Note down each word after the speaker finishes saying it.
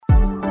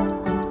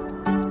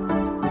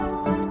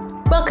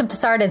Welcome to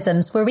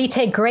Sardisms, where we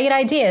take great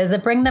ideas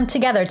and bring them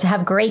together to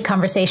have great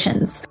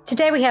conversations.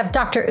 Today we have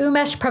Dr.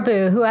 Umesh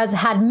Prabhu, who has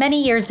had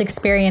many years'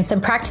 experience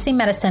in practicing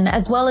medicine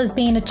as well as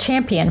being a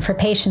champion for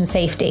patient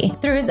safety.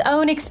 Through his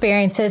own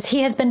experiences,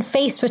 he has been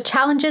faced with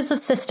challenges of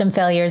system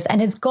failures, and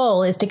his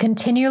goal is to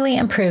continually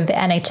improve the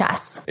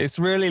NHS. It's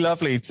really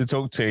lovely to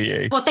talk to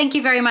you. Well, thank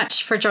you very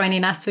much for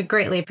joining us. We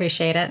greatly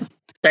appreciate it.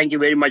 Thank you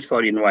very much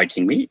for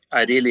inviting me.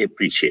 I really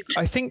appreciate it.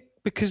 I think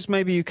because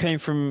maybe you came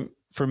from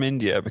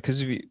India,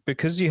 because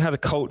you had a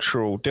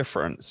cultural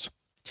difference,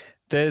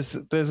 there's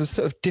a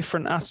sort of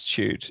different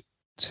attitude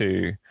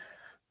to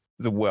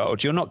the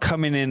world. You're not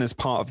coming in as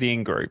part of the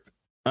in-group.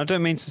 I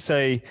don't mean to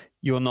say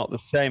you're not the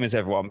same as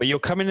everyone, but you're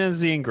coming in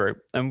as the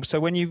in-group. And so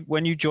when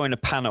you join a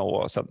panel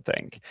or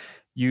something,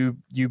 you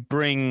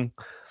bring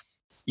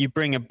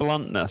a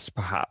bluntness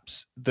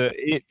perhaps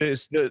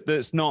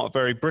that's not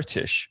very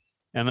British.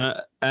 And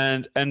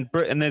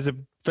there's a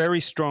very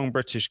strong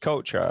British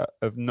culture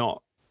of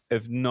not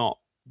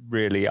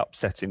really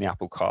upsetting the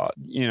apple cart.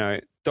 You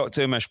know,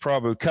 Dr. Umesh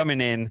Prabhu coming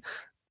in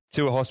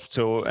to a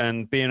hospital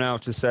and being able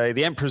to say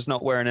the emperor's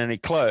not wearing any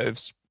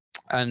clothes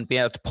and be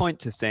able to point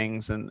to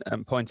things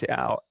and point it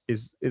out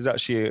is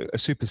actually a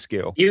super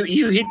skill.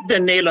 You hit the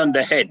nail on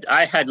the head.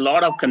 I had a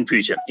lot of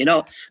confusion,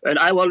 and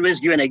I always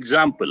give an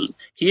example.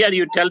 Here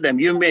you tell them,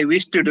 you may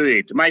wish to do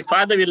it. My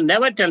father will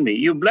never tell me,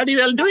 you bloody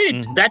well do it.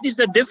 Mm-hmm. That is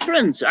the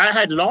difference. I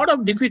had a lot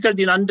of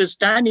difficulty in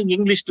understanding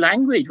English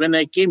language when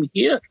I came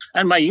here.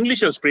 And my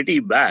English was pretty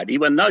bad.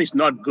 Even now it's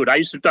not good. I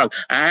used to talk,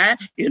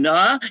 that's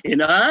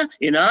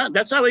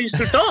how I used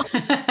to talk.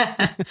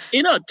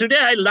 Today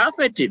I laugh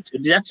at it.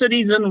 That's the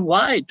reason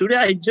why. Today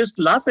I just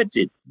laugh at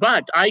it.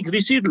 But I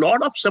received a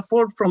lot of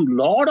support from a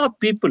lot of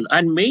people,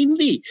 and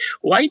mainly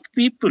white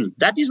people.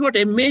 That is what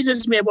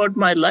amazes me about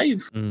my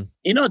life. Mm.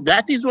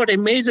 That is what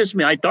amazes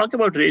me. I talk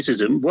about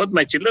racism. Both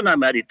my children are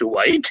married to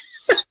white.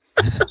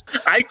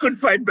 I could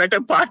find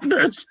better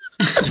partners.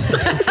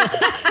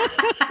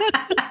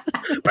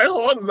 My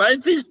whole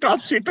life is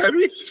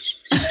topsy-turvy.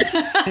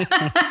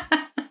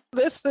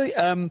 There's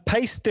the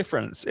pace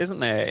difference, isn't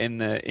there, in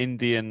the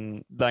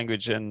Indian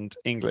language and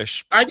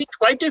English? I think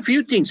quite a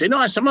few things.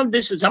 Some of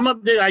this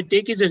I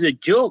take it as a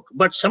joke,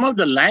 but some of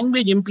the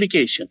language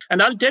implication.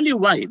 And I'll tell you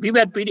why.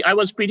 I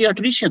was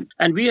pediatrician,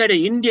 and we had an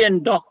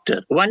Indian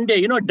doctor. One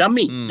day,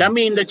 dummy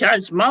in the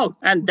child's mouth,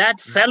 and that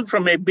fell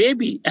from a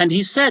baby. And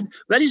he said,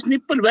 "Where is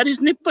nipple? Where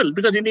is nipple?"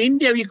 Because in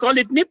India we call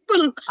it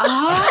nipple.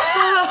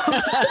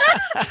 Oh,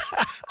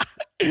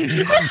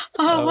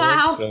 oh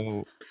wow.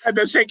 So... And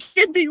the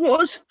second thing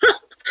was,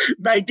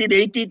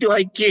 1982,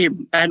 I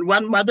came, and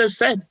one mother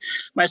said,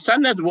 "My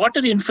son has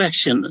water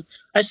infection."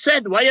 I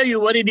said, "Why are you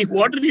worried if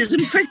water is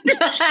infected?"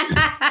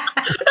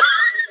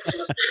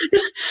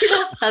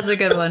 That's a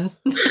good one.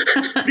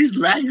 This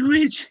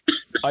language.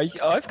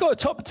 I've got a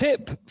top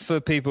tip for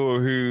people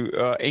who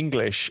are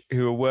English,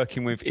 who are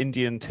working with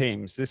Indian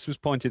teams. This was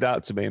pointed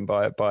out to me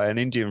by an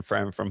Indian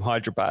friend from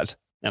Hyderabad.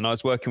 And I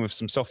was working with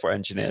some software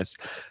engineers,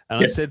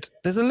 and I said,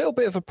 "There's a little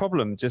bit of a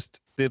problem.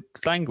 Just the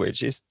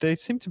language they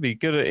seem to be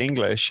good at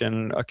English,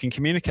 and I can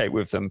communicate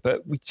with them,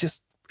 but it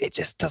just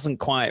doesn't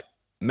quite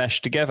mesh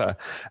together."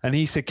 And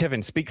he said,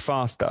 "Kevin, speak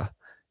faster."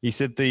 He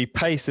said the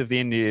pace of the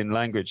Indian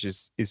language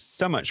is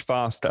so much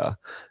faster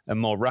and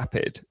more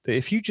rapid that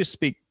if you just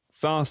speak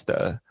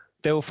faster,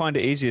 they will find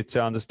it easier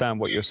to understand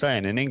what you're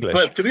saying in English.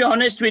 Well, to be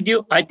honest with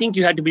you, I think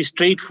you have to be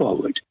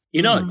straightforward.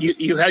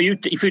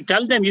 If you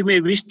tell them you may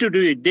wish to do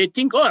it, they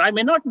think, "Oh, I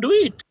may not do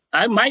it.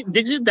 I might."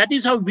 That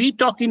is how we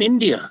talk in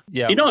India.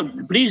 Yeah.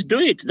 Please do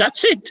it.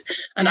 That's it.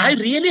 And I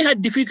really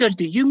had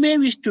difficulty. You may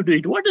wish to do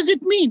it. What does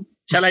it mean?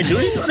 Shall I do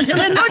it or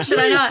shall I not? Should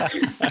I not?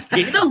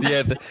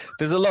 Yeah,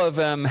 there's a lot of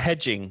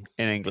hedging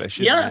in English,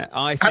 isn't there?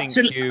 I think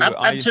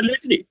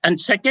absolutely. And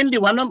secondly,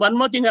 one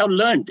more thing I've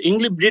learned: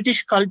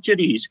 British culture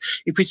is,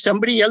 if it's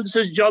somebody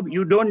else's job,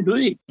 you don't do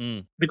it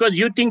because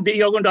you think that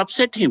you're going to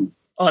upset him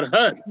or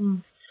her.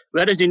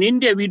 Whereas in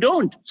India, we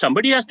don't.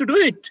 Somebody has to do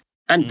it.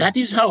 And that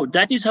is how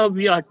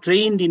we are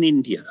trained in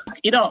India.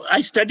 I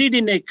studied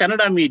in a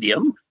Kannada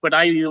medium, but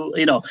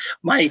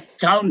my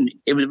town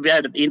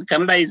where in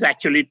Kannada is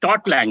actually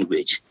taught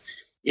language.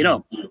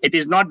 It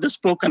is not the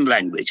spoken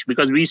language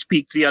because I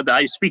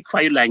speak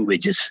 5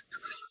 languages.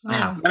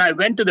 Wow. When I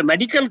went to the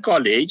medical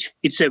college,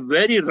 it's a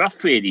very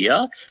rough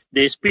area.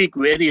 They speak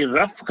very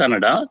rough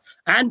Kannada.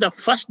 And the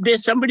first day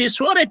somebody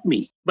swore at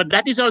me, but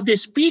that is how they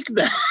speak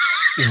there.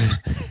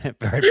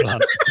 Very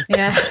blunt.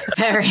 Yeah,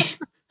 very.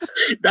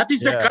 That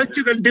is the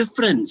cultural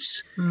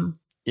difference. Mm.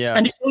 Yeah.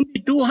 And it's only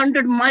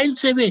 200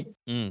 miles away.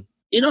 Mm.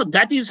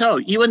 That is how,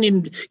 even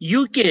in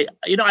UK,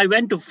 I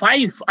went to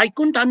 5. I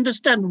couldn't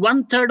understand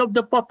 1/3 of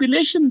the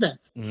population there.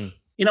 Mm.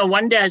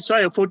 One day I saw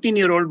a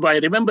 14-year-old boy, I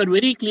remember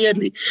very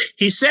clearly.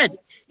 He said,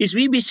 "Is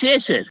we be say,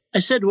 sir?" I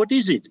said, "What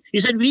is it?" He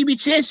said, "We be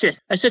say, sir."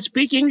 I said,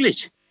 "Speak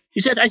English." He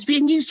said, "I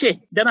speak English, sir."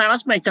 Then I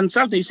asked my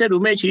consultant, he said,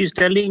 "Umesh, he is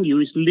telling you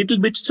he's a little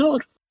bit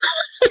sore."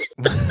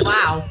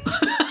 Wow.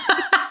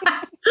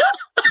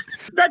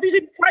 That is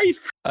in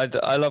 5.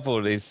 I love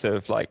all these sort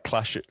of like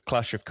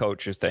clash of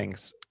culture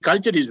things.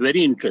 Culture is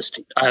very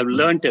interesting. I have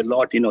learned a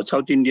lot,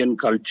 South Indian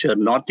culture,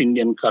 North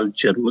Indian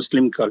culture,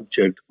 Muslim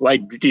culture,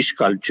 white British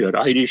culture,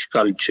 Irish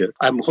culture.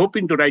 I'm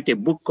hoping to write a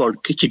book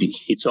called Khichdi.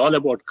 It's all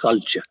about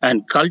culture.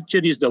 And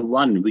culture is the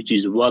one which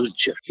is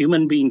vulture.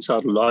 Human beings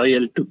are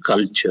loyal to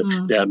culture.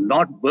 They are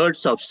not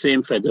birds of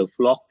same feather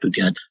flock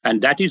together.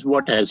 And that is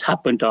what has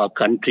happened to our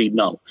country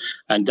now.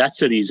 And that's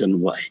the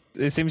reason why.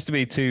 There seems to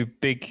be two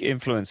big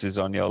influences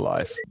on your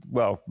life.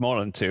 Well, more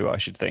than two, I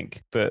should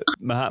think. But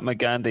Mahatma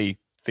Gandhi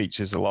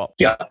features a lot.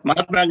 Yeah,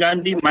 Mahatma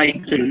Gandhi,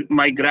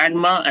 my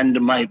grandma and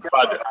my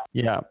father.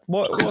 Yeah.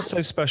 What's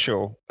so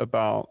special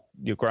about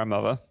your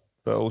grandmother,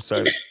 but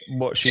also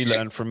what she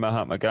learned from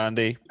Mahatma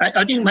Gandhi?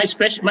 I think my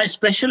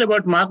special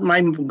about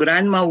my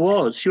grandma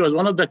was she was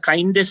one of the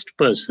kindest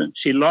person.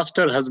 She lost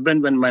her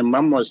husband when my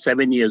mom was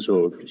 7 years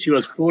old. She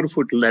was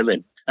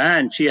 4'11".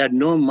 And she had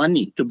no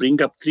money to bring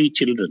up 3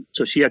 children.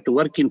 So she had to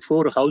work in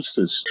 4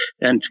 houses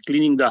and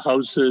cleaning the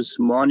houses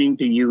morning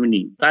to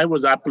evening. I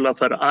was apple of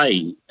her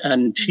eye.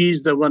 And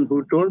she's the one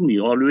who told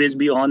me, always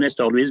be honest,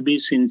 always be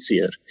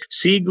sincere.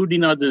 See good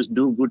in others,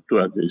 do good to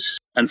others.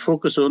 And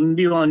focus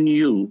only on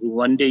you.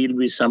 One day you'll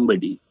be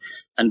somebody.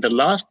 And the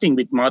last thing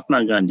with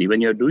Mahatma Gandhi,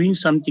 when you're doing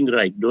something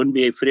right, don't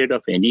be afraid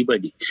of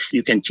anybody.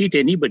 You can cheat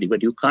anybody,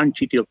 but you can't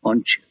cheat your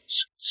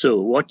conscience. So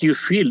what you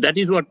feel, that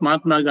is what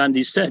Mahatma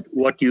Gandhi said.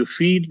 What you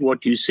feel,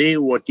 what you say,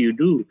 what you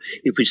do.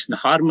 If it's in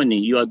harmony,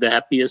 you are the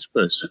happiest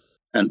person.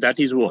 And that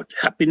is what?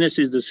 Happiness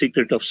is the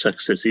secret of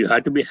success. You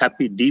have to be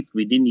happy deep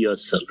within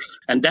yourself.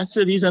 And that's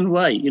the reason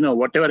why,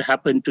 whatever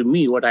happened to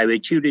me, what I've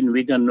achieved in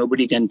Vigan,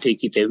 nobody can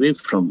take it away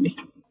from me.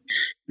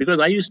 Because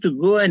I used to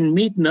go and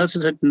meet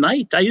nurses at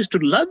night. I used to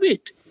love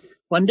it.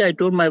 One day I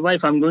told my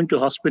wife, I'm going to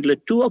hospital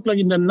at 2 o'clock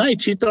in the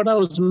night. She thought I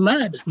was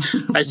mad.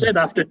 I said,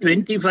 after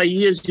 25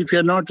 years, if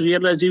you're not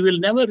realized, you will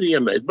never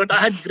realize. But I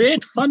had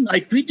great fun. I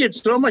tweeted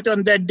so much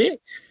on that day.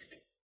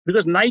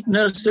 Because night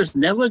nurses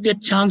never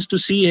get chance to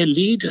see a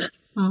leader.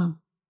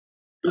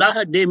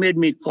 They made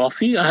me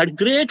coffee. I had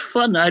great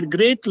fun. I had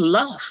great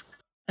laugh.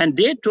 And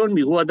they told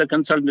me who are the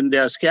consultants they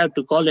are scared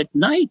to call at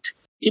night.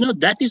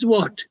 That is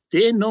what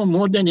they know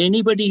more than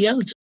anybody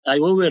else. I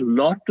owe a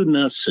lot to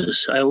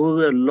nurses. I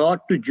owe a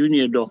lot to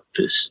junior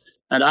doctors.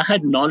 And I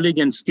had knowledge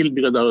and skill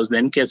because I was the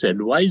NCAS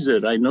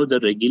advisor. I know the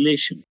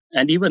regulation.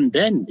 And even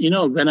then,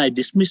 when I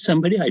dismiss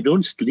somebody, I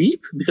don't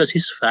sleep because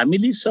his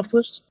family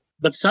suffers.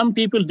 But some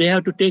people, they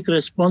have to take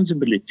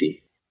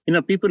responsibility.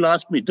 People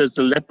ask me, does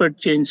the leopard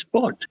change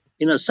spot?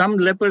 Some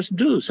leopards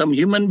do. Some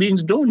human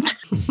beings don't.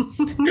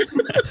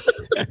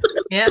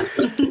 Yeah.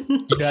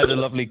 You had a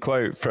lovely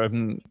quote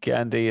from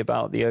Gandhi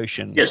about the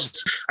ocean.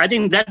 Yes, I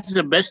think that's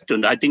the best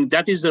one. I think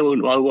that is the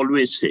one I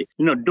always say.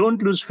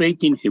 Don't lose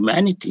faith in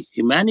humanity.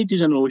 Humanity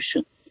is an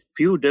ocean.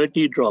 Few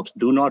dirty drops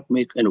do not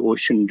make an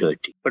ocean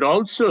dirty. But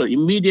also,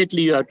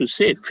 immediately you have to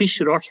say,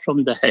 fish rots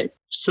from the head.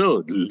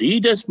 So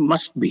leaders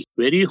must be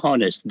very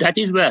honest. That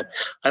is where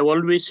I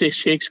always say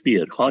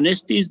Shakespeare,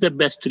 honesty is the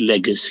best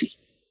legacy.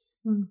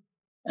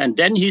 And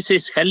then he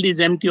says, hell is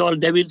empty, all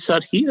devils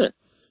are here.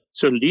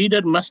 So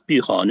leader must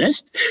be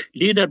honest.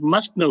 Leader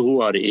must know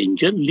who are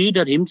angels.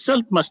 Leader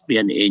himself must be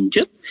an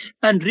angel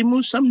and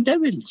remove some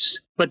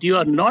devils. But you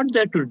are not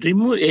there to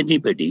remove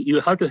anybody. You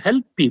have to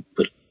help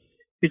people.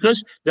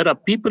 Because there are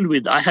people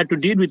I had to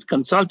deal with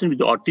consultants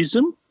with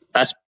autism,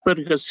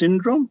 Asperger's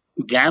syndrome,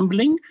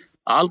 gambling,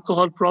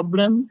 alcohol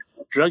problem,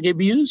 drug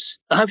abuse.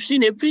 I have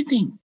seen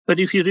everything. But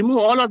if you remove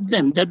all of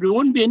them, there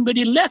won't be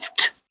anybody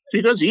left.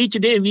 Because each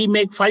day we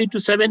make 5 to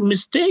 7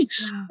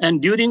 mistakes.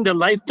 And during the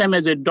lifetime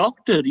as a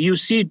doctor, you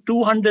see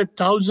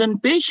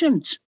 200,000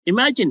 patients.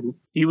 Imagine,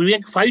 you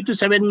make 5 to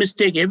 7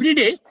 mistakes every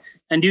day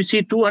and you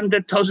see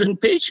 200,000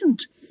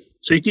 patients.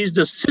 So it is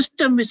the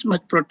system which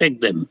must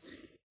protect them.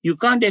 You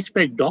can't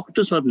expect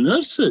doctors or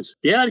nurses.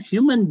 They are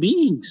human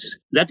beings.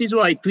 That is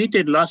why I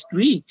tweeted last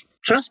week.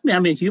 Trust me,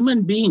 I'm a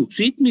human being.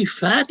 Treat me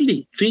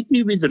fairly. Treat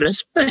me with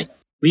respect.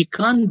 We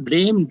can't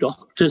blame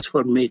doctors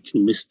for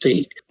making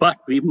mistakes, but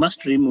we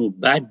must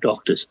remove bad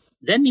doctors.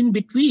 Then in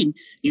between,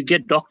 you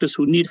get doctors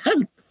who need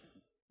help.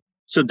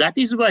 So that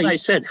is why I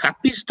said,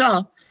 happy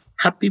staff,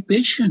 happy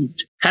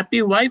patient,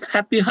 happy wife,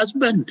 happy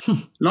husband,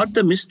 not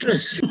the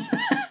mistress.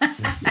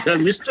 Your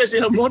mistress,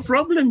 you have more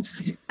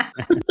problems.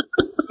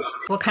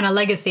 What kind of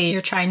legacy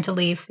you're trying to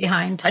leave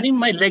behind? I think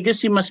my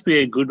legacy must be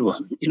a good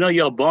one.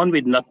 You're born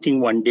with nothing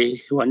one day.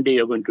 One day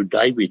you're going to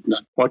die with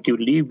nothing. What you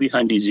leave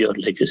behind is your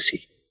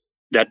legacy.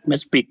 That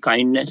must be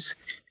kindness,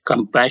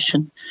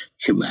 compassion,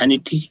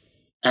 humanity,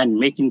 and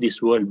making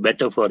this world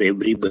better for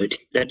everybody.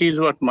 That is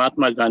what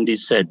Mahatma Gandhi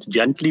said.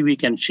 Gently we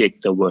can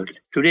shake the world.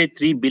 Today,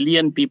 3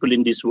 billion people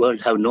in this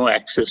world have no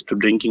access to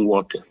drinking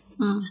water.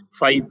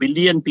 5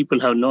 billion people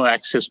have no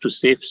access to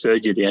safe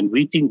surgery, and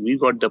we think we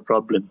got the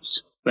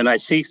problems. When I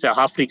see the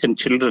African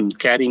children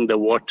carrying the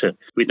water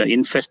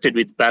infested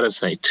with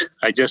parasites,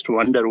 I just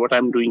wonder what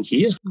I'm doing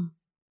here.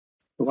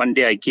 One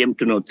day I came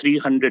to know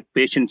 300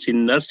 patients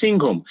in nursing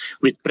home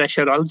with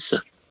pressure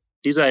ulcer.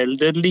 These are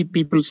elderly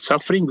people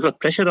suffering because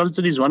pressure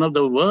ulcer is one of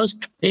the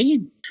worst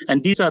pain.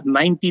 And these are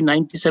 90,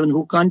 97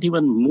 who can't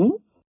even move.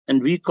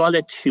 And we call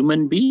it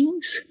human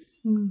beings.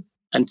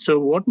 And so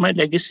what my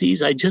legacy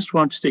is, I just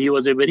want to say he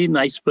was a very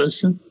nice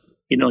person.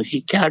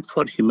 He cared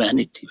for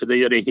humanity. Whether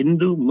you're a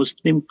Hindu,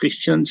 Muslim,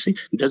 Christian, Sikh,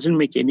 it doesn't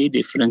make any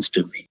difference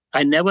to me.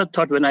 I never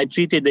thought when I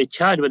treated a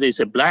child, whether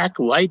it's a black,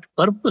 white,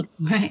 purple.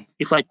 Right.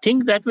 If I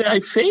think that way, I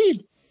fail.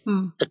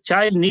 A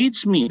child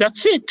needs me.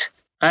 That's it.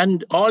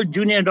 And all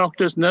junior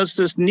doctors,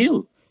 nurses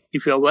knew.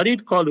 If you're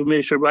worried, call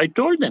Umesh Prabhu. I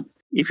told them,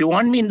 if you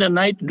want me in the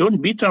night,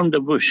 don't beat around the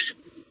bush.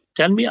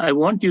 Tell me, I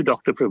want you,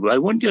 Dr. Prabhu. I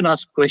want you to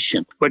ask a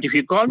question. But if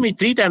you call me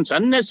 3 times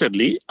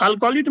unnecessarily, I'll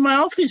call you to my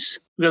office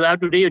because I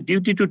have to do a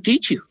duty to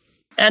teach you.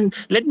 And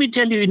let me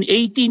tell you, in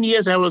 18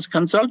 years, I was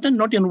consultant.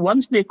 Not even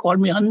once they called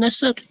me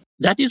unnecessarily.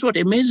 That is what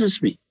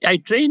amazes me. I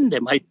trained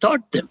them. I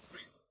taught them.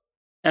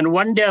 And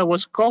one day I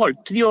was called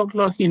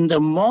 3:00 in the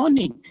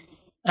morning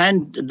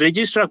and the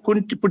registrar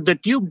couldn't put the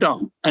tube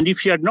down. And if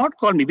she had not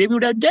called me, baby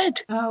would have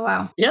died. Oh,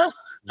 wow. Yeah.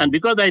 And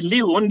because I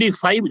live only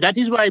 5, that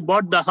is why I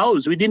bought the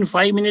house within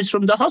 5 minutes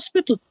from the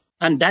hospital.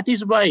 And that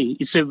is why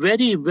it's a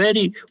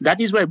that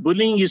is why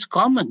bullying is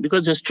common,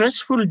 because it's a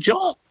stressful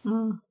job.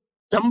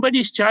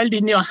 Somebody's child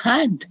in your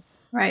hand.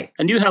 Right.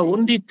 And you have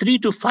only 3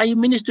 to 5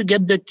 minutes to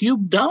get the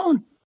tube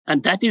down.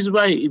 And that is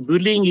why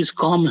bullying is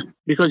common,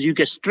 because you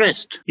get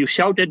stressed. You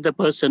shout at the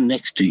person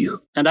next to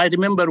you. And I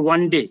remember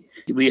one day,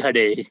 we had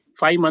a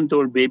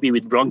 5-month-old baby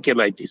with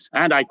bronchiolitis.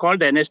 And I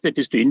called the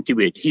anesthetist to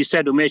intubate. He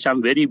said, Umesh,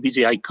 I'm very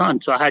busy. I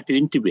can't. So I had to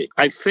intubate.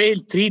 I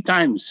failed 3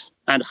 times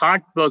and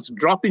heart was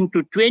dropping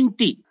to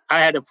 20. I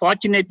had,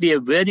 fortunately, a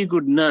very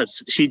good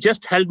nurse. She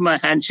just held my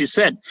hand. She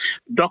said,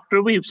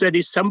 Dr. Weave said,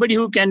 it's somebody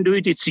who can do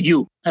it. It's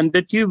you. And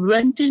the tube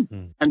went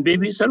in and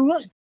baby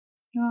survived.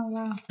 Oh,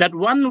 wow. That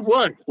one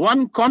word,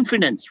 one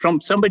confidence from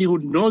somebody who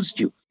knows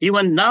you.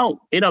 Even now,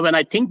 when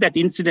I think that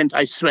incident,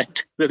 I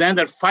sweat. With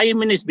another 5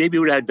 minutes, baby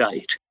would have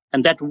died.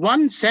 And that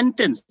one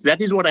sentence,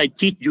 that is what I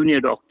teach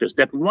junior doctors.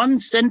 That one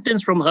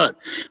sentence from her,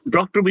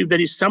 Dr. Weave, there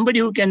is somebody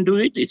who can do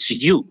it. It's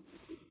you.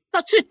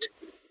 That's it.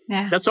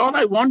 Yeah. That's all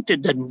I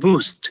wanted, that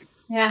boost.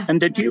 Yeah.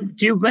 And the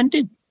tube went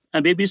in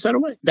and baby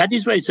survived. That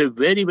is why it's a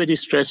very, very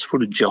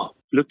stressful job,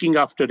 looking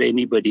after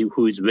anybody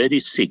who is very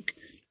sick.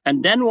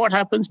 And then what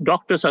happens?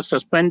 Doctors are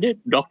suspended,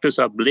 doctors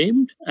are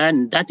blamed.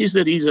 And that is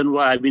the reason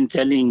why I've been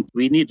telling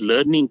we need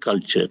learning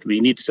culture, we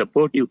need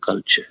supportive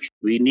culture,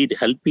 we need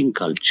helping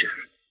culture.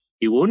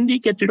 You only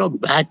get rid of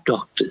bad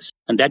doctors.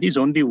 And that is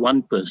only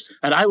one person.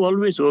 And I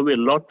always owe a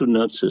lot to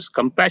nurses.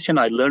 Compassion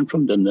I learned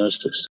from the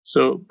nurses.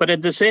 But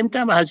at the same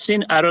time, I have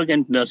seen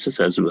arrogant nurses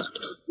as well.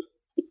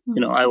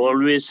 I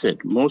always said,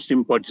 most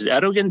important is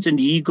arrogance and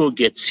ego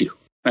gets you.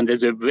 And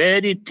there's a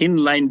very thin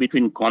line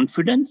between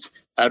confidence,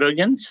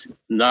 arrogance,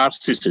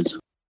 narcissism.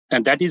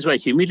 And that is why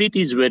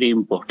humility is very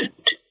important.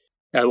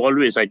 I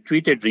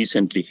tweeted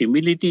recently,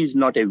 humility is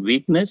not a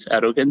weakness,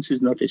 arrogance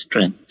is not a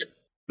strength.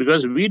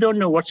 Because we don't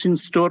know what's in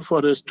store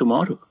for us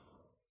tomorrow.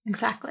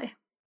 Exactly.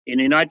 In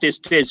the United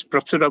States,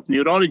 professor of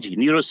neurology,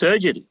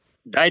 neurosurgery,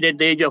 died at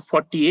the age of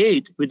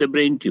 48 with a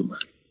brain tumor.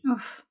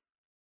 Oof.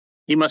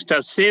 He must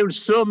have saved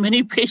so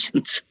many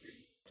patients.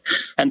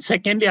 And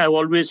secondly, I've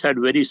always had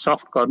very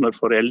soft corner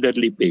for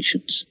elderly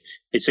patients.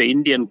 It's an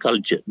Indian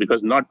culture,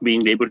 because not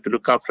being able to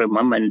look after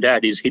mom and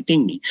dad is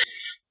hitting me,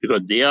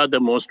 because they are the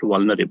most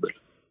vulnerable.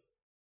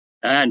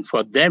 And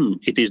for them,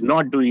 it is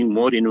not doing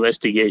more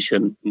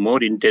investigation,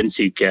 more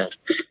intensive care.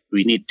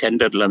 We need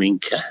tender, loving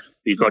care.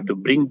 We got to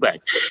bring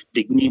back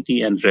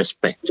dignity and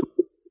respect.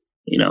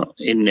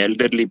 In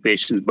elderly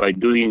patients, by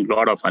doing a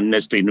lot of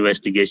unnecessary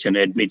investigation,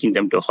 admitting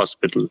them to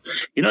hospital.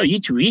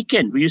 Each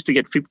weekend we used to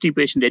get 50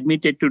 patients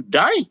admitted to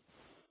die.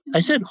 I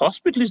said,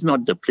 hospital is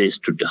not the place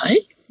to die.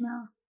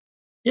 No.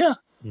 Yeah.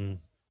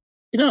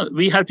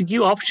 We have to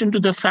give option to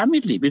the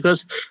family,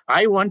 because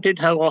I wanted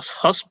to have a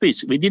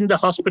hospice within the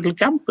hospital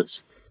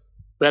campus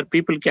where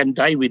people can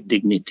die with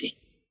dignity.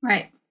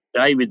 Right.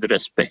 Die with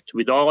respect,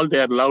 with all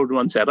their loved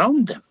ones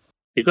around them.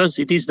 Because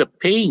it is the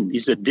pain,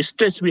 it's the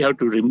distress we have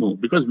to remove,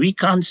 because we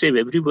can't save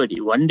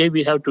everybody. One day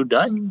we have to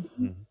die.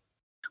 Mm-hmm.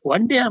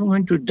 One day I'm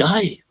going to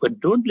die, but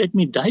don't let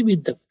me die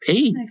with the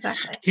pain.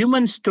 Exactly.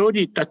 Human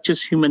story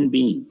touches human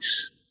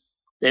beings.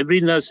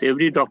 Every nurse,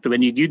 every doctor,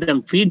 when you give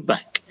them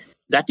feedback,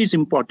 that is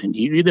important.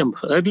 You give them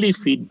early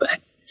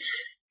feedback.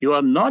 You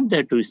are not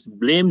there to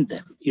blame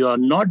them. You are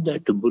not there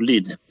to bully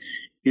them.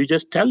 You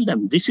just tell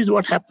them, this is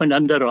what happened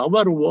under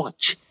our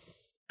watch.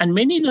 And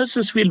many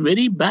nurses feel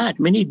very bad.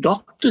 Many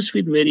doctors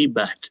feel very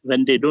bad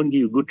when they don't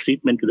give good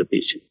treatment to the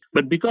patient.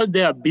 But because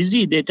they are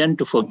busy, they tend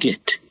to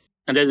forget.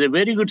 And there's a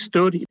very good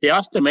story. They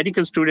asked a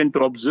medical student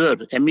to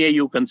observe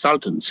MAU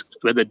consultants,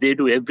 whether they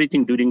do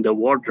everything during the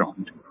ward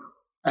round.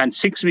 And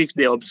 6 weeks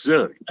they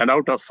observed. And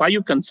out of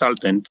 5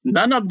 consultants,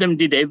 none of them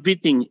did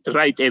everything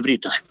right every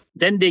time.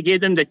 Then they gave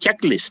them the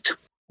checklist,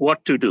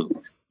 what to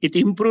do. It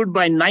improved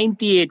by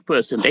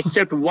 98%,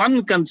 except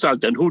one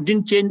consultant who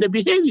didn't change the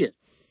behavior.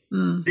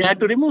 They had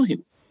to remove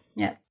him.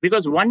 Yeah.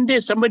 Because one day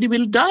somebody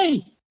will die.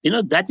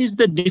 That is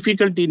the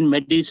difficulty in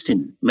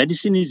medicine.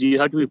 Medicine is you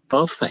have to be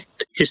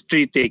perfect.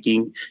 History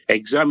taking,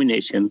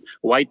 examination,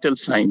 vital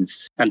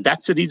signs. And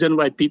that's the reason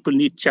why people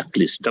need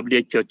checklists,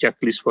 WHO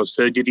checklist for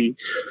surgery.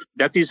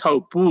 That is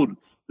how poor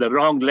the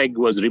wrong leg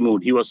was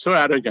removed. He was so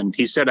arrogant.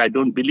 He said, I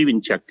don't believe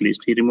in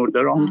checklist. He removed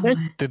the wrong leg.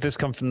 Did this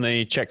come from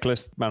the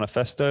checklist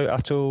manifesto,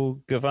 Atul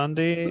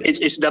Gawande?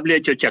 It's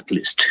WHO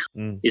checklist.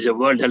 It's a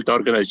World Health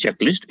Organization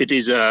checklist. It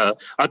is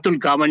Atul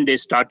Gawande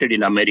started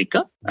in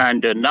America,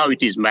 and now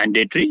it is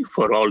mandatory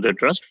for all the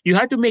trusts. You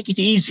have to make it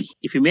easy.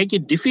 If you make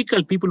it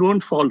difficult, people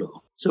won't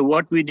follow. So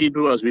what we did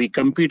was we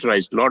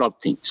computerized a lot of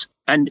things.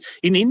 And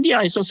in India,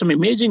 I saw some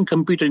amazing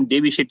computer in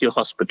Devi Shetty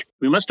Hospital.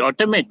 We must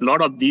automate a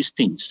lot of these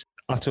things.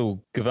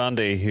 Atul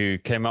Gawande, who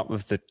came up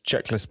with the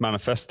checklist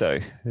manifesto,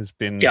 has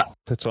been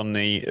put on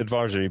the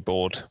advisory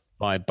board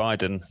by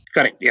Biden.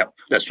 Correct. Yeah,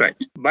 that's right.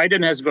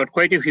 Biden has got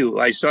quite a few.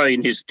 I saw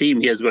in his team,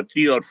 he has got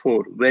 3 or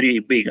 4 very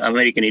big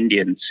American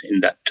Indians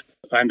in that.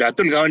 And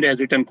Atul Gawande has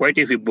written quite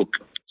a few books,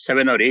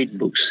 7 or 8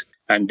 books.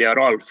 And they are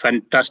all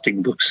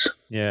fantastic books.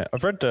 Yeah,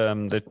 I've read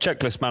the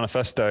checklist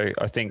manifesto.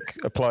 I think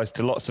applies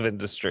to lots of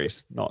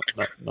industries, not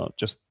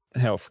just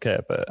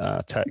healthcare,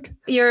 but tech.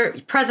 Your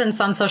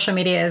presence on social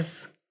media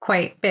is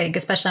quite big,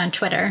 especially on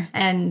Twitter,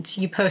 and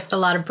you post a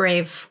lot of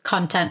brave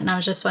content. And I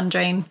was just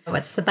wondering,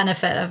 what's the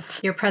benefit of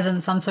your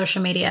presence on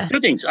social media? 2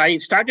 things. I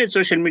started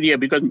social media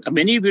because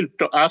many will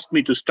ask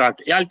me to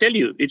start. I'll tell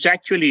you, it's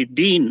actually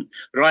Dean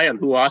Royal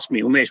who asked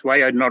me, Umesh,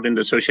 why are you not in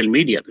the social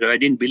media? Because I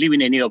didn't believe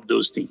in any of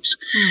those things.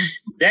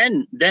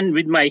 Then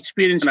with my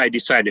experience, I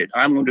decided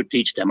I'm going to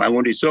teach them. I'm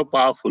going to be so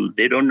powerful.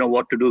 They don't know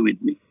what to do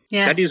with me.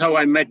 Yeah. That is how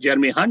I met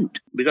Jeremy Hunt,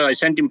 because I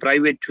sent him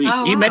private tweet.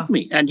 He met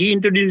me and he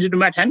introduced me to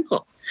Matt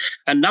Hancock.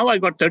 And now I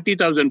got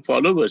 30,000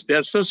 followers. They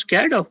are so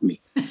scared of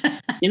me.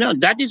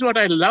 That is what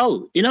I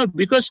love,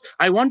 because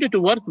I wanted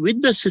to work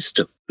with the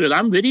system. Because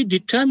I'm very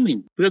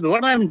determined. Because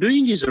what I'm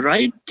doing is the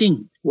right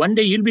thing. One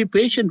day you'll be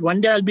patient.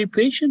 One day I'll be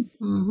patient.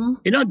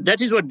 That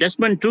is what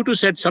Desmond Tutu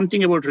said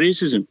something about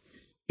racism.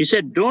 He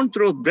said, don't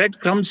throw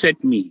breadcrumbs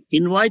at me.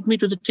 Invite me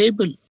to the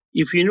table.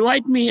 If you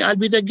invite me, I'll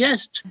be the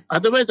guest.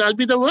 Otherwise, I'll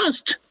be the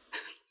worst.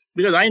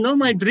 Because I know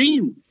my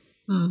dream.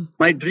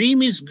 My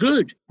dream is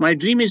good. My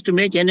dream is to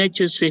make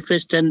NHS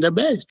safest and the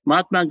best.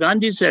 Mahatma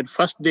Gandhi said,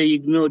 first they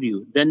ignore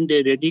you, then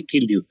they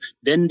ridicule you,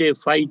 then they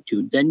fight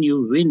you, then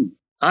you win.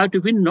 I have to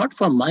win not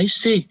for my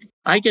sake.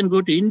 I can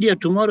go to India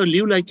tomorrow,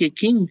 live like a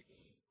king.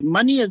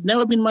 Money has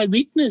never been my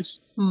weakness.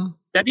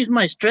 That is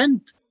my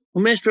strength.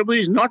 Umesh Prabhu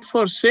is not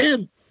for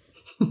sale.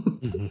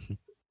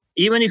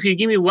 Even if you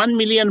give me £1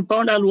 million,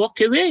 I'll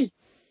walk away.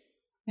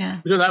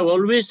 Yeah. Because I've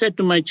always said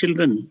to my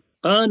children,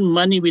 earn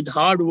money with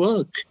hard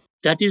work.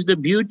 That is the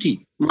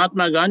beauty.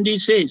 Mahatma Gandhi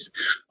says,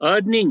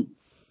 earning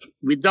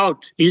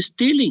without is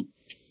stealing.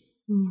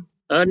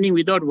 Earning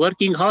without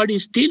working hard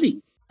is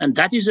stealing. And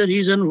that is the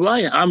reason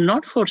why I'm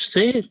not for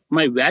sale.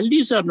 My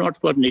values are not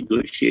for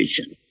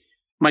negotiation.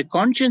 My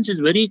conscience is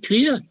very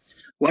clear.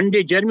 One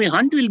day Jeremy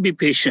Hunt will be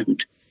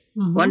patient.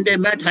 One day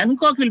Matt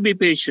Hancock will be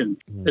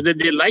patient, whether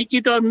they like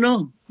it or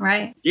no.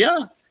 Right.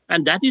 Yeah.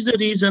 And that is the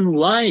reason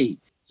why.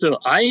 So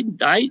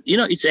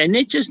it's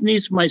NHS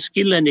needs my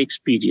skill and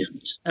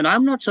experience. And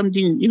I'm not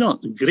something,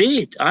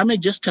 great. I'm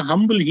just a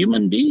humble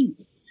human being.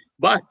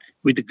 But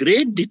with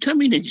great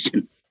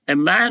determination, a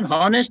man,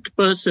 honest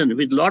person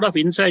with a lot of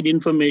inside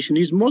information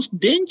is most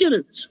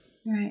dangerous.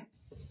 Right.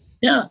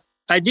 Yeah.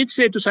 I did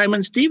say to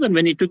Simon Stephen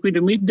when he took me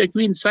to meet the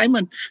Queen,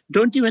 Simon,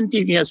 don't even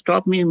think he has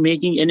stopped me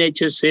making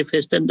NHS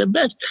safest and the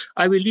best.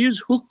 I will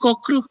use hook or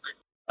crook.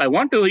 I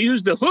want to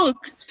use the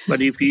hook,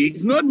 but if he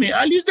ignored me,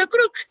 I'll use the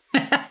crook.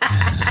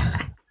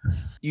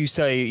 You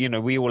say,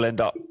 we all end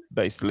up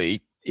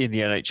basically in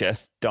the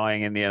NHS,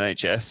 dying in the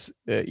NHS,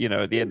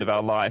 at the end of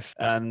our life.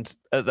 And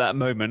at that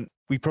moment,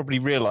 we probably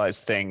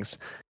realize things.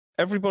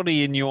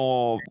 Everybody in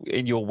your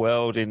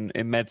world, in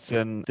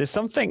medicine, there's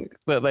something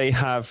that they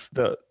have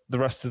that the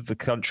rest of the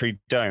country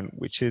don't,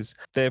 which is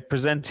they're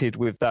presented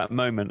with that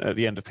moment at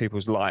the end of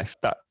people's life,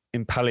 that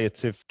in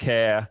palliative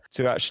care,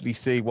 to actually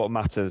see what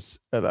matters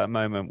at that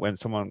moment when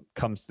someone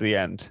comes to the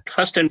end?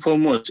 First and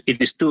foremost, it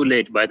is too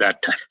late by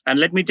that time. And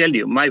let me tell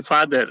you, my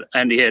father,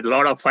 and he had a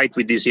lot of fight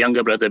with his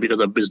younger brother because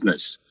of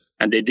business,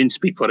 and they didn't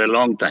speak for a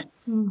long time.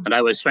 And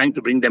I was trying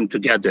to bring them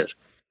together.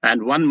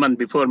 And 1 month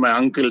before my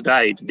uncle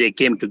died, they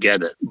came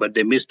together, but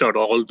they missed out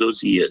all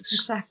those years.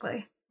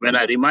 Exactly. When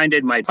I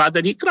reminded my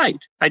father, he cried.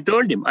 I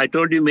told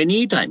you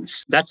many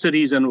times. That's the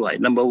reason why.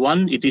 Number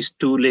one, it is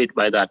too late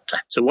by that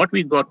time. So what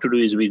we got to do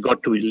is we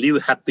got to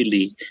live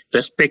happily,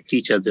 respect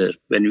each other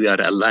when we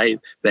are alive,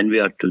 when we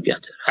are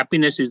together.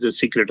 Happiness is the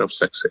secret of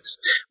success.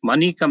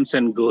 Money comes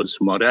and goes.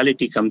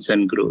 Morality comes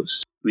and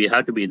grows. We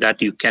have to be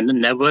that. You can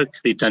never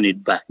return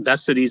it back.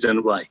 That's the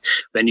reason why.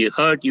 When you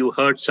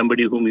hurt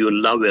somebody whom you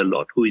love a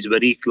lot, who is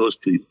very close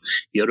to you,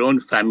 your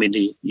own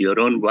family, your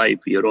own wife,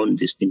 your own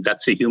this thing.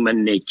 That's a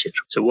human nature.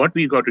 So what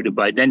we got to do,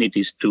 by then it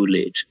is too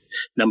late.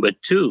 Number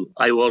two,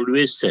 I've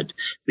always said,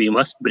 we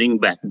must bring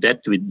back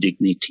death with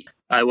dignity.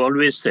 I've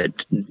always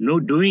said,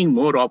 no, doing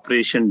more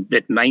operation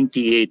at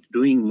 98,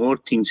 doing more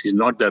things is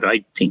not the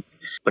right thing.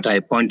 but I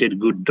appointed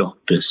good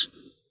doctors.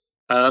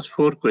 I asked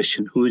 4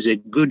 questions. Who is a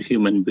good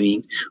human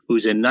being? Who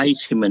is a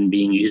nice human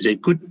being? Is a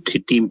good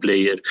team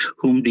player?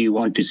 Whom do you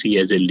want to see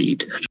as a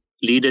leader?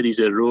 Leader is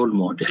a role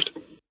model.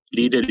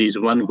 Leader is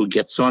one who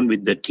gets on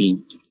with the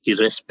team. He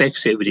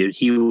respects everyone.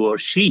 He or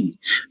she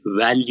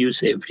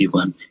values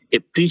everyone,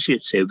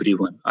 appreciates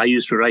everyone. I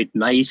used to write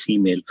nice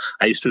email.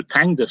 I used to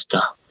thank the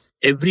staff.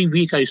 Every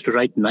week I used to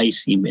write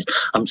nice email.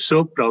 I'm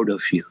so proud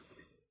of you.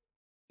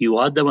 You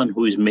are the one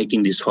who is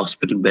making this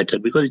hospital better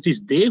because it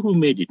is they who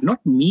made it,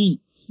 not me.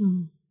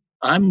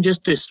 I'm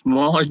just a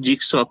small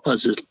jigsaw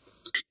puzzle.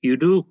 You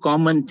do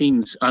common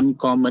things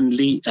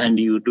uncommonly and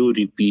you do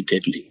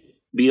repeatedly.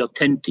 Be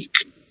authentic.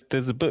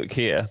 There's a book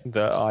here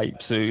that I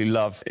absolutely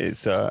love.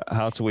 It's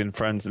How to Win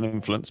Friends and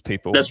Influence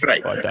People. That's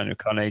right. By Daniel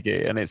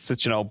Carnegie. And it's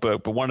such an old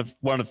book. But one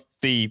of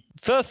the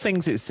first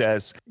things it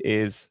says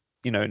is,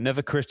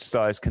 never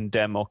criticize,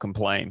 condemn, or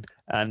complain.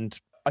 And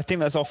I think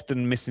that's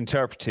often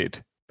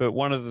misinterpreted. But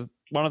one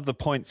of the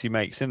points he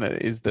makes in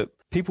it is that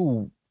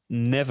people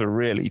never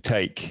really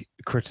take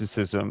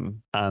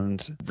criticism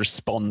and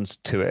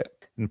respond to it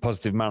in a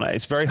positive manner.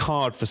 It's very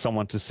hard for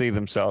someone to see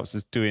themselves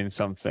as doing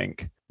something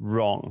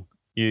wrong.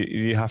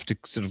 You have to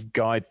sort of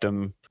guide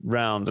them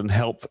round and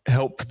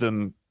help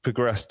them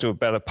progress to a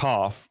better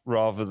path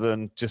rather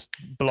than just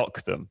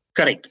block them.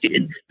 Correct.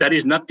 There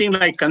is nothing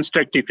like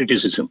constructive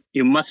criticism.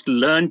 You must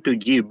learn to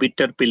give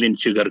bitter pill in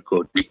sugar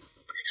coating.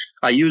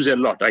 I use a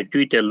lot. I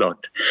tweet a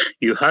lot.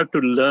 You have to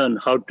learn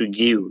how to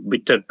give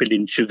bitter pill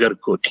in sugar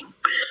coating.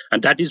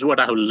 And that is what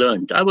I have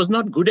learned. I was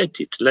not good at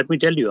it. Let me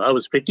tell you, I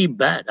was pretty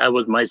bad. I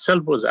was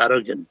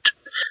arrogant.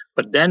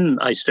 But then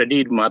I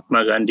studied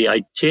Mahatma Gandhi.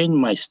 I changed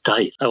my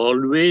style. I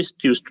always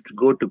used to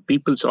go to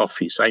people's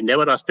office. I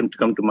never asked them to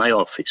come to my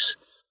office.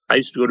 I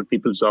used to go to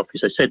people's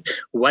office. I said,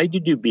 why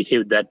did you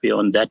behave that way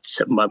on that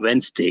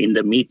Wednesday in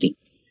the meeting?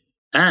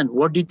 And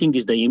what do you think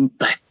is the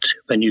impact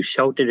when you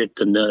shouted at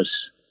the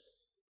nurse?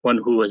 One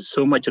who has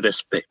so much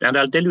respect. And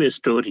I'll tell you a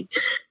story,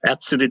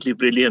 absolutely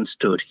brilliant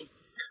story.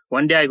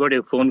 One day I got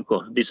a phone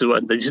call. This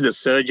is the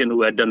surgeon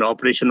who had done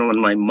operation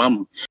on my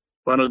mom.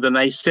 One of the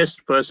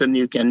nicest person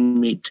you can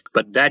meet.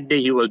 But that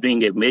day he was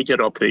doing a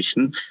major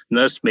operation.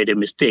 Nurse made a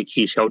mistake.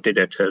 He shouted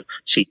at her.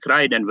 She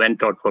cried and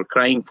went out for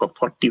crying for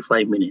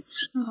 45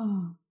 minutes.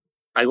 Oh.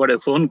 I got a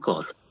phone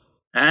call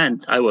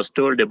and I was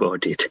told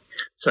about it.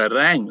 So I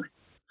rang.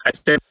 I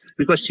said,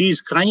 because she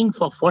is crying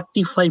for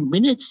 45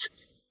 minutes.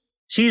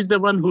 She is the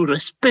one who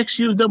respects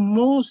you the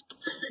most.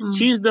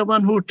 She is the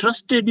one who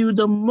trusted you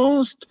the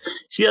most.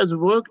 She has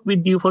worked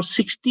with you for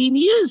 16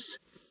 years.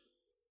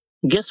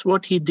 Guess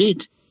what he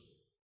did?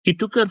 He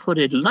took her for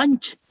a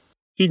lunch.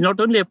 He not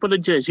only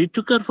apologized, he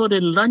took her for a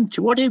lunch.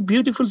 What a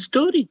beautiful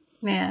story.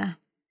 Yeah.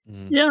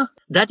 Yeah,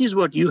 that is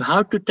what you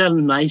have to tell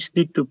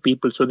nicely to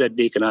people so that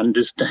they can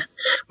understand.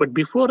 But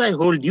before I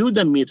hold you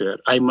the mirror,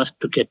 I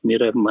must look at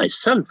mirror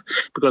myself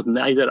because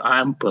neither I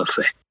am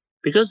perfect.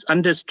 Because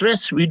under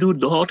stress, we do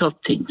a lot of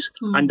things.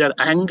 Under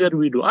anger,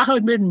 we do. I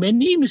have made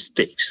many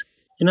mistakes,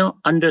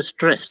 under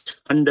stress,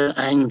 under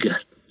anger.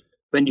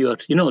 When you are,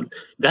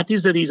 that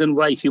is the reason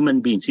why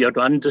human beings, you have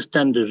to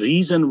understand the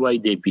reason why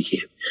they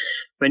behave.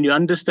 When you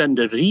understand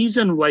the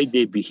reason why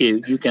they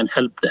behave, you can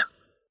help them.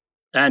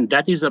 And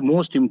that is the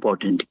most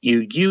important.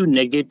 You give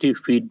negative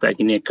feedback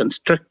in a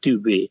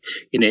constructive way,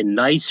 in a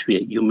nice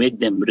way. You make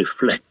them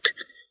reflect.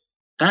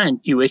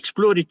 And you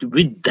explore it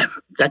with them.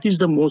 That is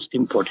the most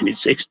important.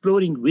 It's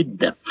exploring with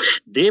them.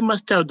 They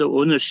must have the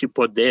ownership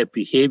of their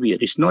behavior.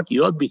 It's not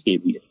your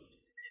behavior.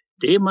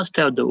 They must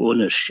have the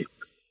ownership.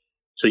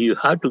 So you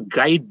have to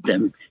guide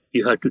them.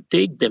 You have to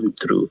take them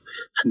through.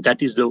 And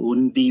that is the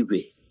only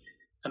way.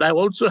 And I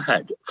also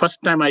had,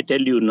 first time I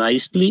tell you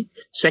nicely,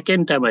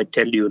 second time I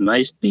tell you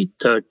nicely,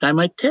 third time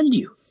I tell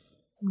you.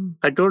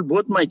 I told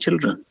both my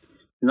children,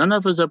 none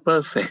of us are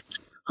perfect.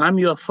 I'm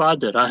your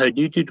father. I have a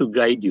duty to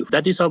guide you.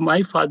 That is how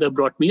my father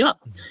brought me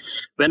up.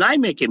 When I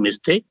make a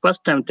mistake,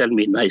 first time tell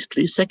me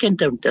nicely, second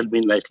time tell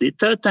me nicely,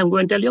 third time go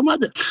and tell your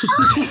mother.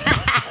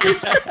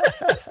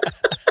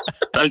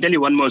 I'll tell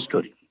you one more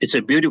story. It's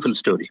a beautiful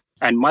story.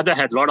 And mother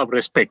had a lot of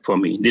respect for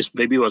me. This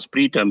baby was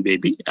preterm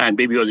baby and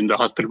baby was in the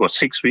hospital for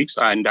 6 weeks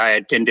and I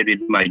attended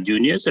with my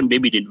juniors and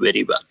baby did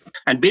very well.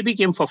 And baby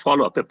came for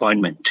follow-up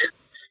appointment.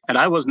 And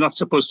I was not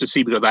supposed to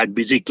see because I had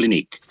busy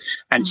clinic.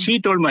 And she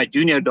told my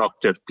junior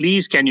doctor,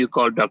 please, can you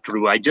call Dr.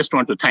 Ru? I just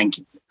want to thank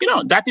him.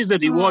 That is the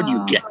reward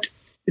you get.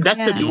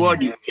 That's the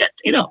reward you get.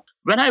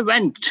 When I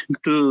went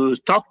to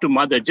talk to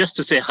mother just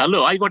to say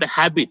hello, I got a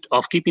habit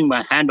of keeping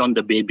my hand on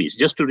the babies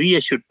just to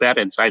reassure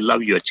parents, I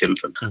love your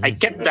children. I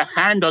kept the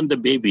hand on the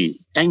baby.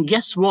 And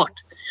guess what?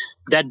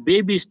 That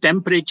baby's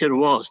temperature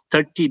was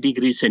 30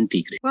 degrees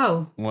centigrade.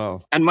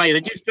 Wow. And my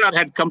registrar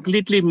had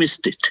completely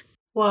missed it.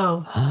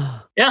 Whoa.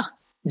 Yeah.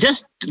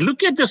 Just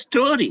look at the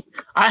story.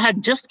 I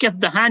had just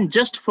kept the hand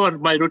just for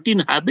my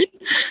routine habit.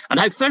 And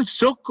I felt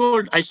so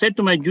cold. I said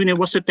to my junior,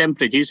 what's the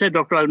temperature? He said,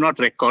 doctor, I have not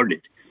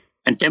recorded.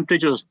 And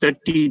temperature was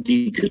 30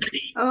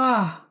 degrees.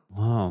 Oh.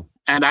 Wow.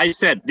 And I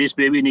said, this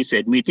baby needs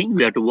admitting.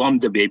 We have to warm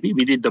the baby.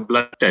 We did the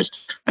blood test.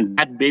 And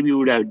that baby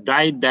would have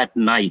died that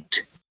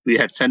night. We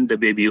had sent the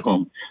baby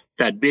home.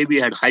 That baby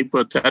had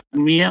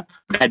hypothermia.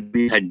 That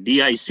baby had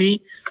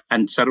DIC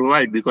and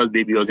survived because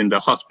baby was in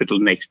the hospital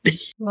next day.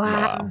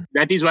 Wow.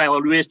 That is why I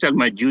always tell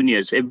my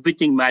juniors,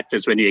 everything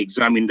matters when you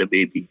examine the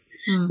baby.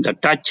 The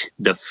touch,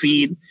 the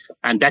feel,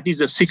 and that is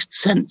the sixth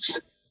sense.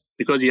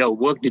 Because you have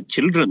worked with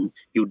children,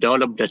 you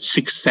develop that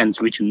sixth sense,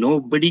 which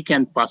nobody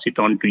can pass it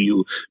on to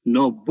you.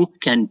 No book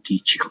can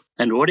teach you.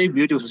 And what a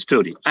beautiful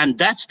story. And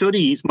that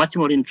story is much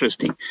more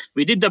interesting.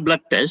 We did the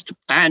blood test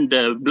and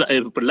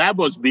the lab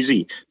was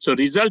busy. So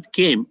result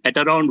came at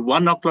around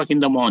 1 o'clock in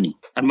the morning.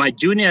 And my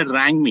junior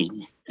rang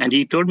me and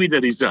he told me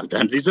the result.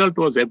 And result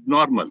was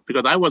abnormal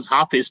because I was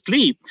half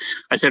asleep.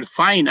 I said,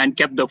 fine, and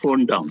kept the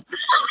phone down.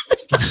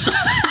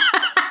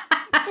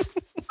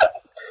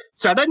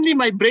 Suddenly,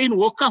 my brain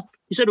woke up.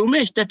 He said,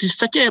 Umesh, that is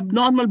such an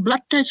abnormal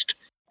blood test.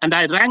 And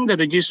I rang the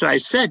registrar. I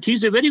said,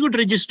 he's a very good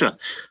registrar.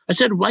 I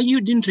said, why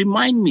you didn't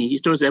remind me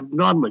it was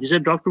abnormal? He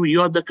said, doctor,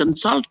 you are the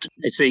consultant.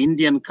 It's an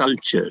Indian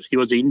culture. He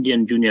was an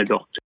Indian junior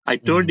doctor. I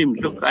told him,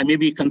 look, I may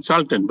be a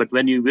consultant, but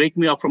when you wake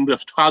me up from the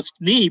fast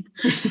sleep,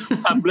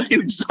 I'm bloody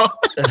useless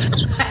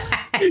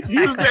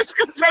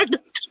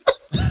consultant.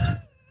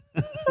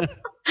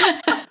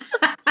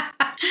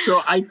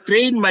 So I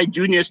trained my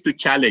juniors to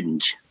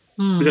challenge.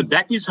 Because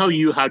that is how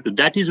you have to,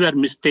 that is where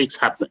mistakes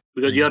happen.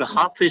 Because you are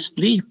half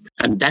asleep.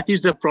 And that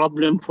is the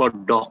problem for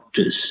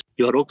doctors.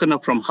 You are woken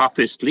up from half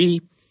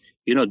asleep.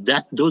 You know,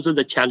 those are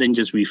the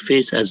challenges we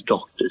face as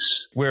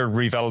doctors. We're a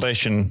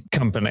revalidation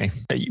company.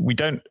 We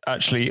don't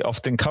actually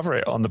often cover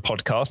it on the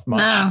podcast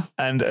much. No.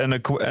 And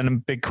a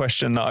big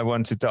question that I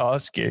wanted to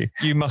ask you,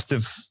 you must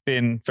have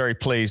been very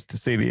pleased to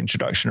see the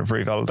introduction of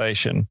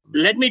revalidation.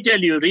 Let me tell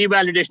you,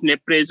 revalidation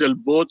appraisal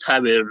both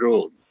have a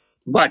role,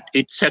 but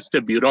it sets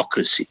the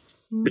bureaucracy.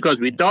 Because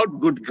without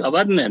good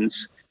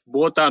governance,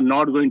 both are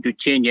not going to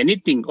change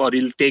anything or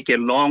it'll take a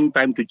long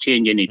time to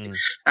change anything.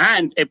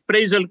 And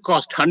appraisal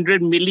costs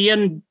 100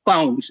 million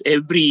pounds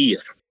every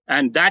year.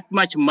 And that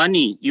much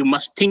money, you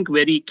must think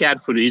very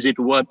carefully, is it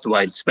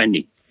worthwhile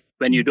spending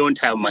when you don't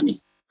have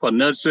money for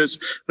nurses,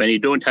 when you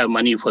don't have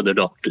money for the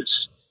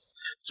doctors?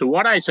 So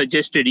what I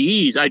suggested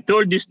is, I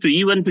told this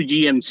even to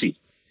GMC.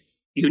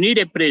 You need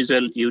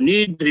appraisal, you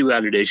need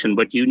revalidation,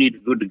 but you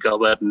need good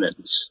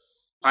governance.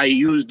 I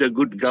used the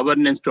good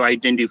governance to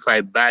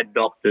identify bad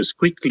doctors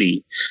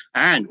quickly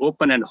and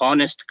open and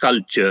honest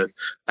culture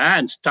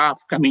and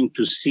staff coming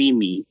to see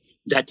me.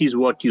 That is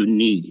what you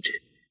need.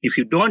 If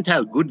you don't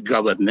have good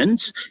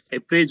governance,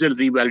 appraisal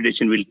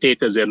revalidation will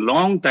take us a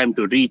long time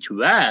to reach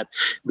where,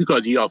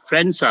 because your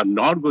friends are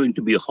not going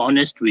to be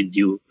honest with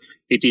you.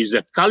 It is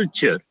a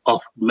culture of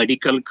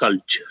medical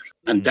culture.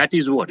 And that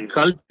is what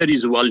culture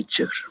is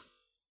vulture.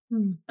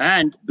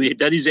 And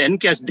there is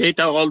NCAS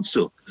data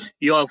also.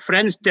 Your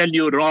friends tell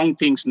you wrong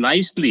things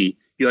nicely.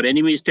 Your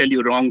enemies tell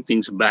you wrong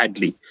things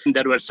badly. And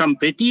there were some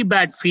pretty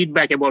bad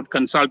feedback about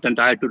consultant.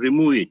 I had to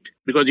remove it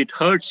because it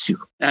hurts you.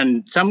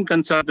 And some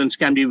consultants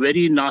can be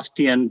very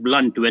nasty and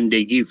blunt when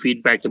they give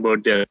feedback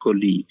about their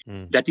colleague.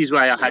 That is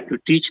why I had to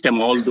teach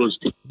them all those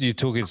things. You're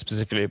talking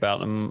specifically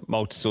about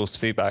multi-source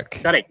feedback.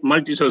 Correct,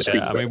 multi-source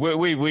feedback. I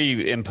mean,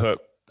 we input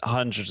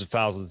hundreds of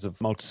thousands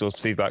of multi-source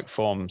feedback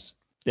forms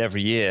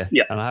every year.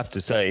 Yeah. And I have to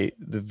say,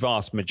 the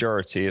vast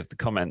majority of the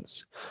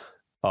comments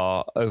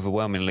are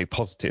overwhelmingly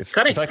positive.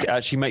 Correct. In fact, it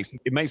actually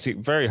makes it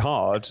very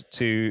hard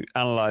to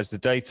analyze the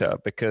data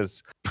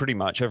because pretty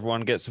much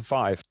everyone gets a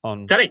 5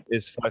 on. Correct.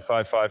 Is 5,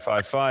 5, 5,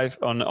 5, 5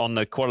 on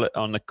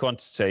the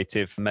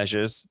quantitative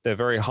measures. They're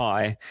very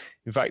high.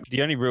 In fact,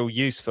 the only real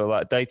use for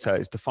that data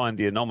is to find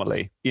the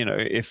anomaly. You know,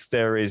 if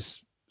there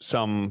is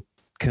some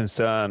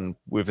concern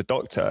with a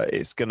doctor,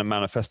 it's going to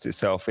manifest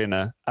itself in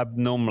a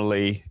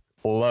abnormally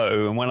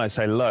low. And when I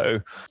say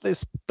low,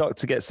 this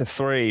doctor gets a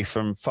 3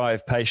 from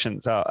 5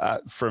 patients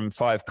from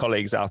 5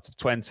 colleagues out of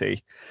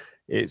 20.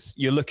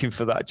 You're looking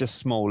for that just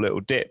small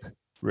little dip,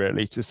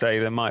 really, to say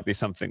there might be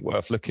something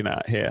worth looking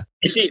at here.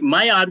 You see,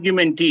 my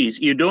argument is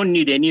you don't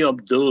need any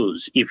of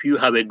those if you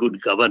have a good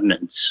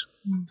governance.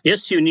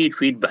 Yes, you need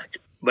feedback,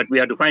 but we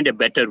have to find a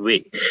better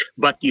way.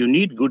 But you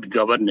need good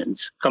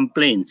governance,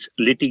 complaints,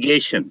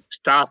 litigation,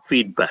 staff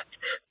feedback,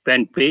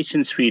 and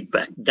patients'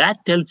 feedback.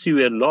 That tells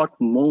you a lot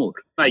more.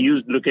 I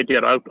used to look at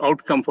your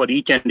outcome for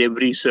each and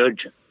every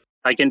surgeon.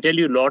 I can tell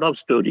you a lot of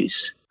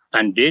stories.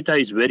 And data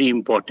is very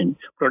important.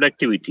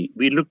 Productivity.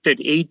 We looked at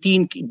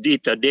 18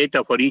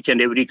 data for each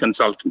and every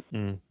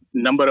consultant.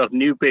 Number of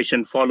new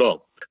patient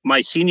follow-up.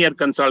 My senior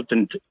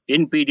consultant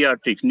in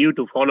pediatrics knew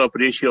to follow-up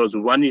ratios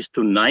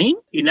 1:9.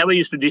 He never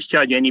used to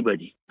discharge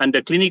anybody. And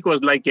the clinic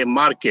was like a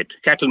market,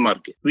 cattle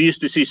market. We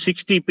used to see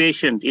 60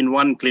 patients in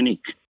one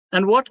clinic.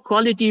 And what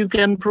quality you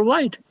can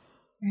provide.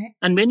 Right.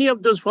 And many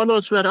of those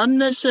follow-ups were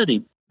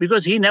unnecessary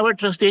because he never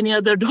trusts any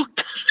other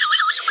doctor.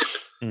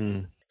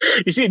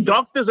 You see,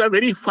 doctors are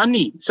very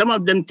funny. Some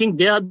of them think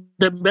they are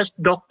the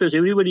best doctors.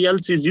 Everybody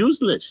else is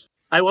useless.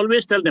 I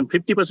always tell them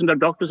 50% of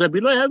doctors are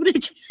below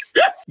average.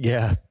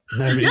 Yeah.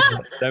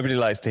 Nobody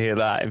likes to hear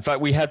that. In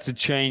fact, we had to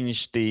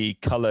change the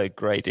color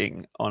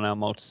grading on our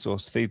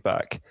multi-source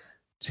feedback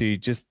to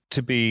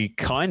be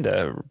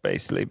kinder,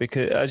 basically,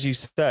 because as you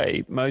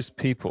say, most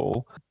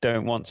people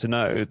don't want to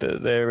know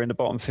that they're in the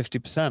bottom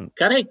 50%.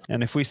 Correct.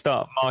 And if we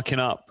start marking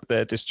up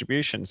their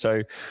distribution,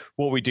 so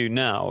what we do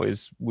now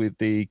is with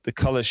the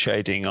color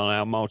shading on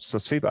our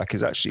multi-source feedback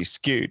is actually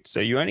skewed.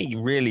 So you only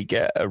really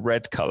get a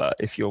red color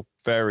if you're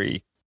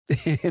very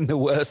in the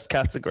worst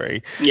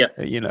category. Yeah.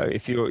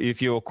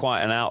 If you're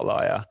quite an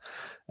outlier.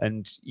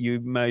 And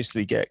you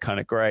mostly get kind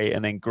of grey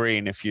and then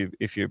green if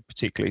you're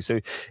particularly. So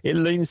it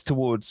leans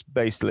towards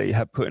basically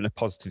putting a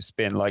positive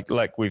spin, like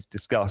we've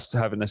discussed,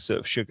 having a sort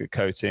of sugar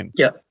coating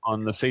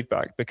on the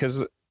feedback.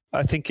 Because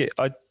I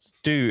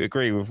do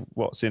agree with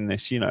what's in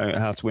this,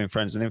 How to Win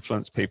Friends and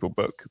Influence People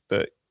book,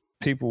 that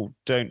people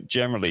don't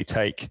generally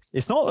take.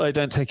 It's not that they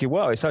don't take it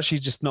well. It's actually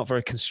just not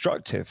very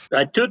constructive.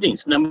 Two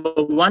things. Number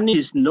one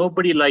is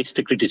nobody likes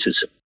the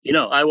criticism.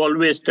 I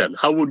always tell,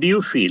 how would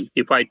you feel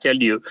if I tell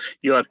you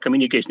your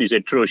communication is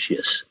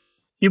atrocious?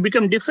 You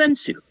become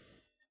defensive.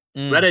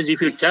 Whereas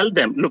if you tell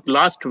them, look,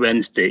 last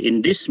Wednesday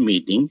in this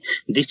meeting,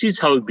 this is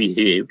how we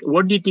behaved.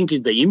 What do you think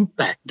is the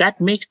impact? That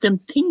makes them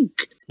think.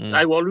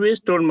 I've always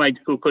told my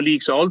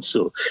colleagues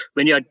also,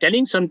 when you are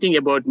telling something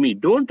about me,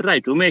 don't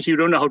write, Umesh, you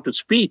don't know how to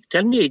speak.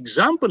 Tell me an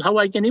example how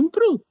I can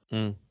improve.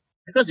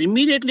 Because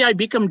immediately I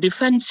become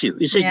defensive.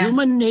 It's a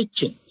human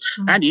nature.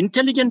 And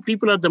intelligent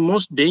people are the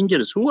most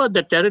dangerous. Who are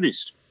the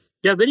terrorists?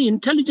 They are very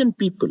intelligent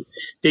people.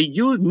 They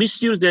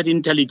misuse their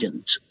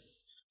intelligence.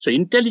 So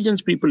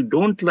intelligence people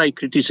don't like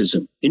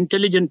criticism.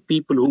 Intelligent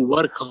people who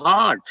work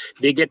hard,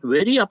 they get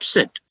very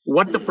upset.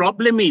 What the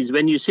problem is,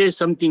 when you say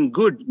something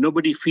good,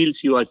 nobody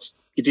feels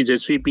it is a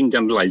sweeping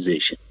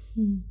generalization.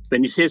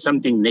 When you say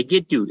something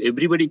negative,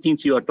 everybody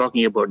thinks you are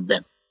talking about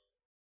them.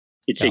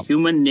 It's a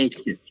human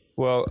nature.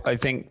 Well, I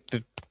think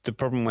the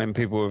problem when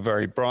people are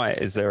very bright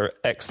is they're an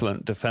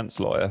excellent defense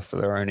lawyer for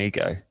their own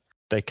ego.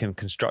 They can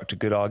construct a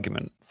good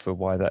argument for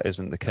why that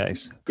isn't the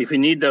case. If you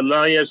need the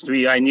lawyers,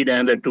 I need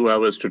another 2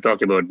 hours to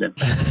talk about them.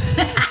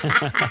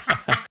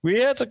 We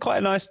had quite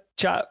a nice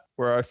chat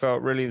where I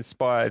felt really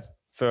inspired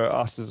for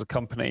us as a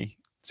company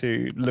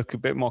to look a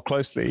bit more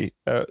closely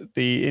at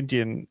the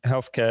Indian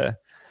healthcare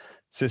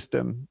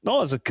system,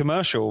 not as a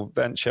commercial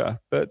venture,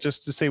 but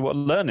just to see what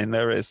learning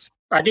there is.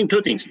 I think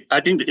two things. I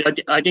think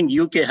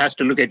UK has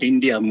to look at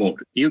India more.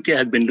 UK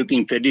has been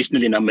looking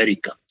traditionally in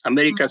America.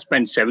 America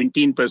spends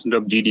 17%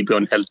 of GDP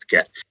on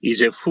healthcare.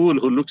 He's a fool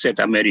who looks at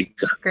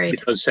America. Great.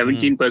 Because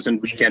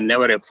 17% we can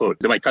never afford.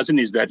 So my cousin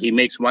is that he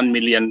makes $1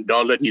 million.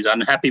 He's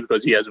unhappy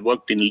because he has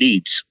worked in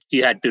Leeds. He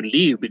had to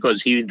leave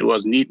because he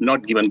was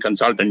not given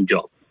consultant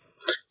job.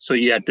 So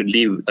he had to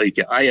leave.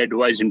 I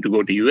advised him to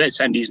go to US,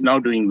 and he's now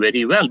doing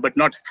very well, but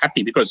not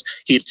happy because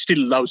he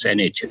still loves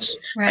NHS.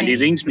 Right. And he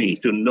rings me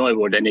to know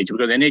about NHS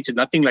because NHS is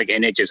nothing like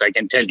NHS, I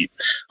can tell you.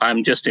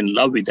 I'm just in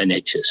love with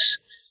NHS.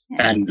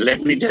 And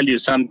let me tell you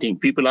something.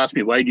 People ask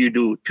me, why do you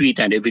do tweet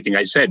and everything?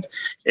 I said,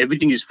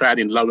 everything is fair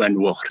in love and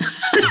war.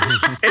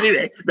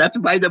 Anyway, that's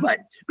by the by.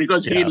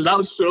 Because he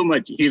loves so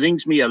much. He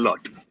rings me a lot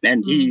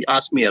and he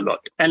asks me a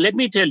lot. And let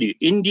me tell you,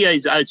 India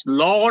is a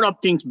lot of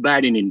things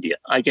bad in India.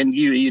 I can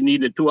give you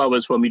need 2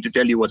 hours for me to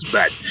tell you what's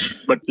bad.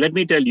 But let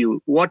me tell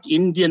you, what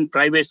Indian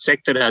private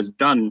sector has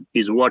done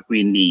is what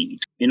we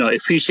need.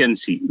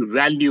 Efficiency,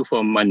 value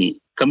for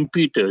money,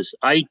 computers,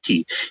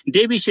 IT.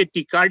 Devi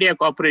Shetty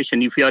cardiac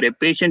operation. If you are a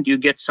patient, you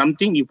get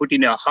something, you put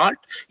in your heart,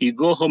 you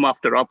go home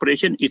after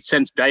operation, it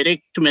sends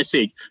direct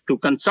message to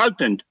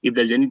consultant if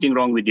there's anything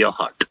wrong with your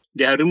heart.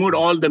 They have removed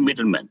all the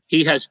middlemen.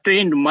 He has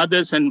trained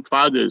mothers and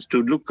fathers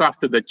to look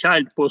after the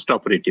child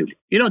post-operatively.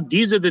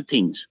 These are the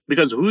things.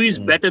 Because who is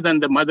better than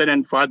the mother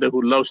and father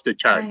who loves the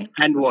child? Right.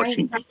 Hand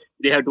washing. Right.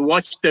 They have to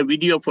watch the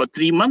video for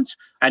 3 months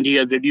and he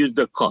has reduced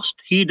the cost.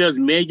 He does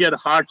major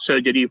heart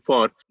surgery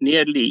for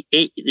nearly,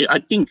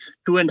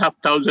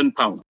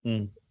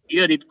 £2,500.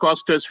 Here it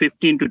costs us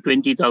 15 to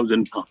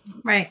 20,000 pounds.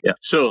 Right. Yeah.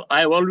 So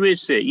I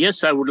always say,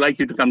 yes, I would like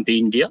you to come to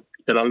India.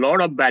 There are a lot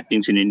of bad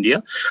things in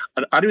India.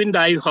 Aravind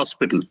Eye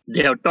Hospital,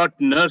 they have taught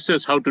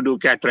nurses how to do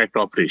cataract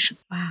operation.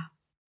 Wow.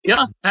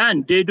 Yeah,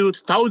 and they do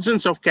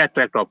thousands of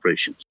cataract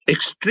operations.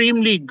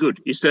 Extremely good.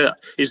 It's the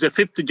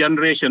fifth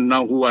generation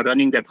now who are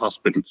running that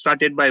hospital.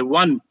 Started by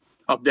one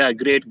of their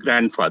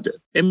great-grandfather.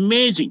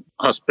 Amazing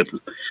hospital.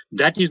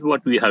 That is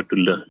what we have to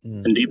learn.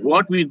 And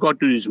what we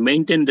got to do is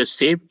maintain the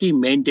safety,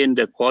 maintain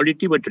the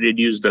quality, but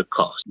reduce the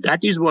cost.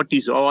 That is what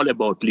is all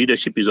about.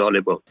 Leadership is all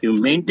about.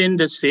 You maintain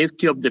the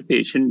safety of the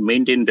patient,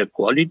 maintain the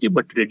quality,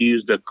 but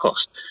reduce the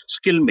cost.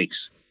 Skill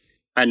mix.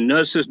 And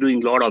nurses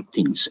doing a lot of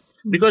things.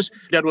 Because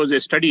there was a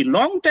study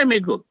long time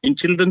ago in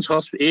Children's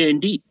Hospital,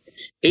 A&E.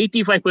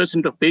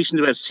 85% of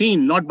patients were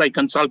seen not by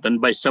consultant,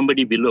 by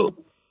somebody below.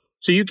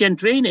 So you can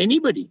train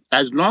anybody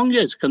as long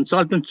as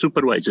consultant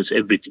supervises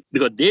everything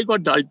because they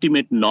got the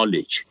ultimate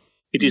knowledge.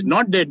 It is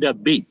not that they're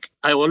big.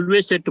 I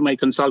always said to my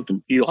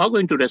consultant, you are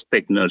going to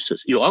respect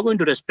nurses. You are going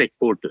to respect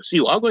porters.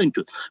 You are going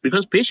to,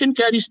 because patient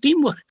care is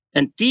teamwork.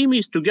 And team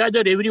is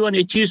together, everyone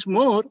achieves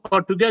more,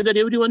 or together,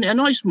 everyone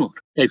annoys more.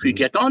 If you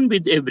get on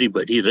with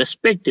everybody,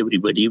 respect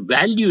everybody,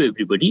 value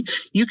everybody,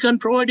 you can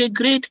provide a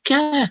great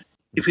care.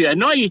 If you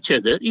annoy each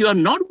other, you are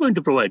not going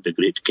to provide a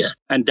great care.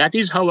 And that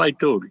is how I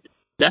told.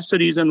 That's the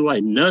reason why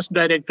nurse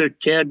director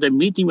chaired the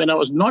meeting when I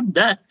was not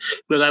there,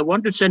 because I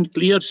want to send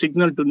clear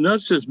signal to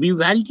nurses. We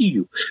value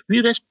you. We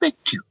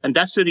respect you. And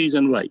that's the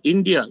reason why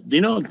India,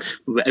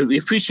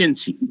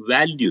 efficiency,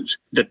 values,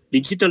 the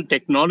digital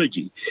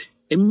technology,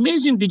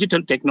 amazing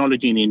digital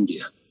technology in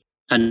India.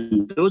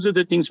 And those are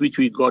the things which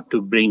we got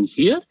to bring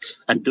here.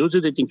 And those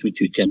are the things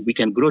which we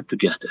can grow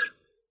together.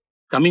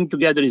 Coming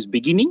together is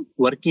beginning.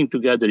 Working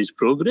together is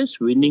progress.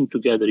 Winning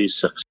together is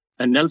success.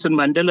 And Nelson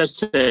Mandela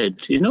said,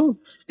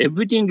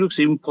 everything looks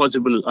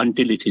impossible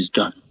until it is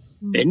done.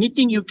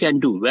 Anything you can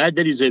do, where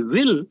there is a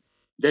will,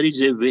 there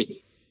is a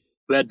way.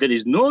 Where there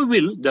is no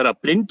will, there are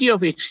plenty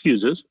of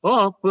excuses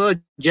or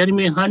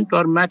Jeremy Hunt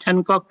or Matt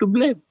Hancock to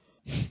blame.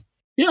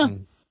 Yeah.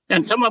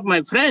 And some of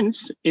my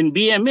friends in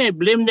BMA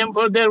blame them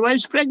for their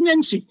wife's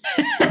pregnancy.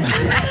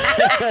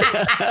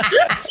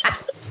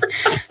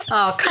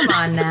 Oh, come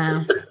on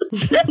now.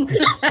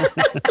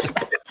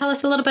 Tell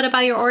us a little bit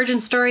about your origin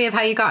story of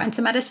how you got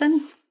into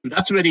medicine.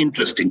 That's very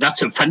interesting.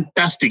 That's a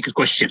fantastic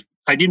question.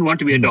 I didn't want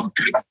to be a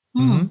doctor.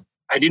 I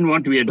didn't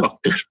want to be a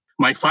doctor.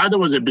 My father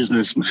was a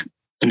businessman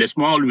in a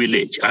small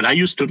village. And I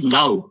used to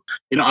love,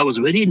 I was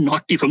very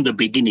naughty from the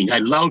beginning. I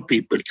loved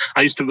people.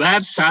 I used to wear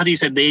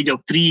saris at the age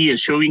of 3 years,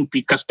 showing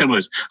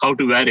customers how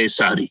to wear a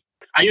sari.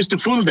 I used to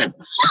fool them.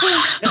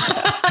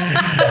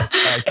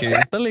 I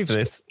can believe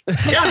this.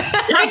 Yeah.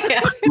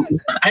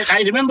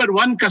 I remember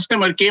one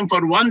customer came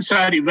for one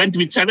sari, went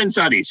with 7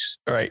 saris.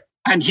 Right.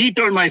 And he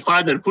told my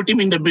father, put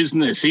him in the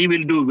business. He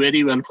will do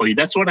very well for you.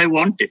 That's what I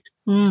wanted.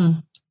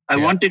 I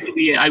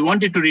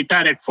wanted to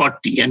retire at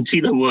 40 and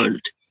see the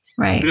world.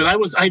 Right.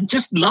 Because I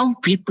just love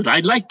people.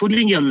 I like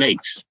pulling your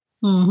legs.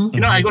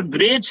 I got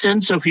great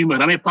sense of humor.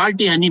 I'm a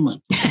party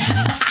animal.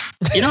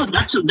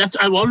 That's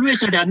I've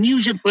always had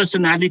unusual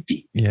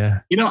personality.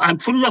 Yeah. I'm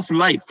full of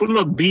life, full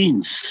of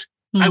beans.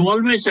 I've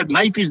always said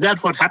life is there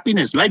for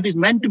happiness. Life is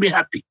meant to be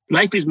happy.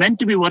 Life is meant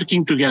to be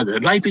working together.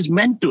 Life is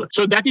meant to.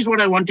 So that is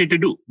what I wanted to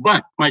do.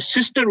 But my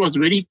sister was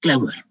very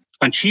clever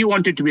and she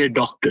wanted to be a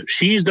doctor.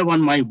 She is the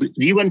one,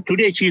 even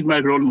today, she is my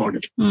role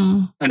model.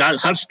 And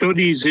her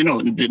story is,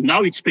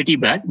 now it's pretty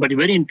bad, but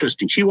very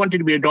interesting. She wanted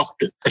to be a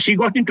doctor. She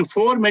got into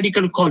 4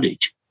 medical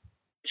college.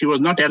 She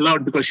was not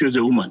allowed because she was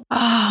a woman.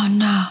 Oh,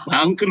 no.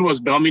 My uncle was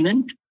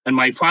dominant. And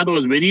my father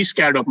was very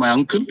scared of my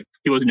uncle.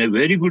 He was in a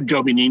very good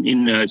job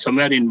in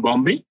somewhere in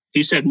Bombay.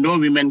 He said, no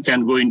women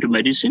can go into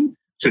medicine.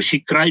 So she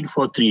cried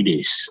for 3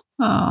 days.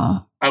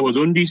 Oh. I was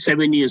only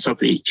 7 years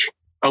of age.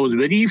 I was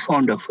very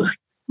fond of her.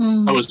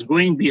 I was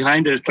going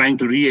behind her trying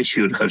to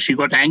reassure her. She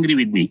got angry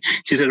with me.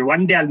 She said,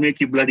 one day I'll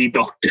make you bloody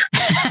doctor.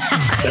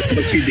 That's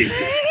what she did.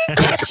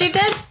 She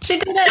did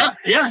it.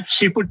 Yeah.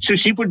 She put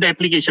the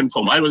application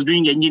form. I was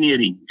doing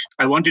engineering.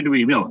 I wanted to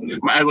be,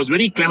 I was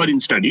very clever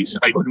in studies.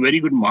 I got very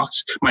good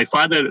marks. My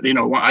father,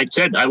 I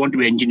said, I want to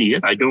be an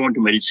engineer. I don't want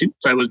to medicine.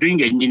 So I was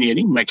doing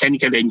engineering,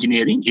 mechanical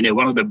engineering in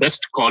one of the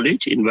best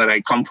college in where I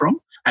come from.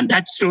 And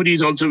that story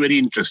is also very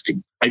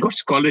interesting. I got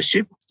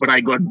scholarship, but I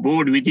got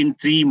bored within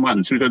 3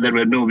 months because there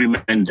were no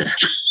women there.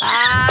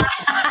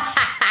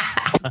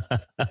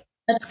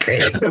 That's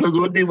great. There was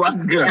only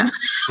one girl. Yeah.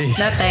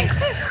 No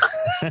thanks.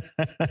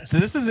 So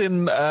this is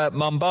in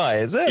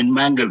Mumbai, is it? In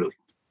Mangalore.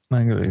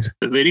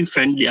 Very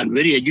friendly and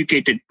very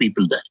educated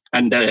people there.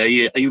 And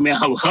you may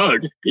have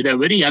heard, they're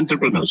very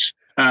entrepreneurs.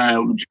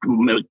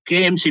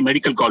 KMC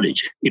Medical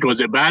College. It was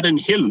a barren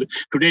hill.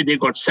 Today they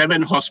got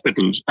 7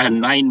 hospitals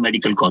and 9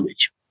 medical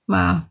college.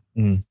 Wow.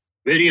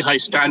 Very high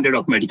standard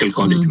of medical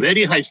college.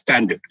 Very high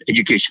standard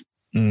education.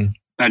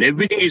 And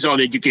everything is all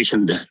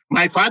education there.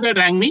 My father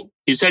rang me.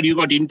 He said, you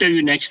got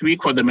interview next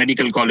week for the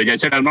medical college. I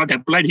said, I've not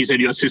applied. He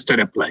said, your sister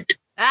applied.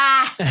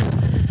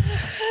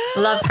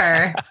 Love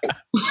her.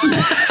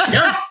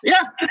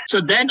 Yeah.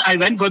 So then I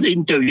went for the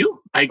interview.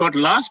 I got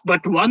last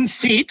but one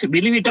seat,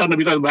 believe it or not,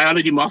 because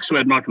biology marks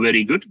were not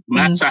very good.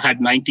 Maths I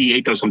had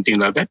 98 or something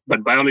like that.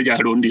 But biology I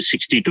had only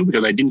 62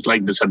 because I didn't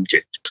like the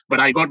subject. But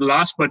I got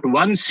last but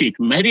one seat,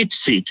 merit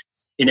seat,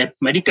 in a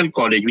medical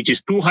college, which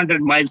is 200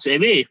 miles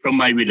away from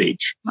my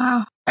village.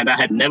 Wow. And I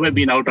had never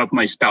been out of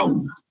my town.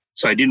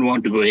 So I didn't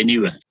want to go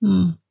anywhere.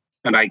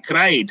 And I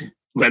cried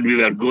when we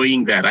were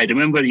going there. I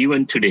remember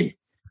even today.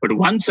 But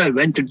once I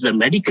went to the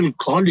medical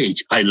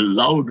college, I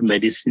loved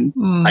medicine.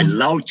 I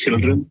loved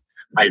children.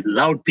 I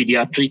loved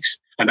pediatrics.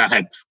 And I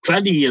had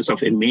 12 years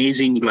of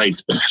amazing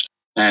life there.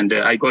 And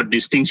I got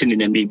distinction in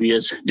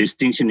MBBS,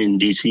 distinction in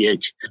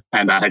DCH.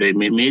 And I had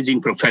an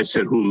amazing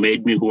professor who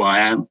made me who I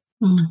am.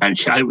 And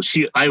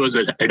I was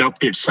an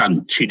adopted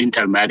son. She didn't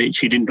have marriage.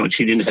 She didn't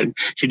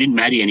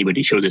marry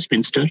anybody. She was a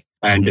spinster.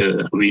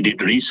 And we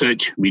did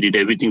research. We did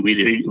everything.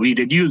 We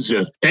reduced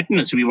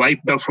tetanus. We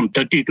wiped out from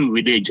 32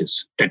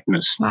 villages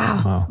tetanus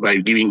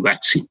by giving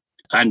vaccine.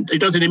 And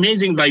it was an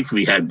amazing life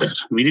we had there.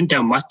 We didn't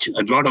have much,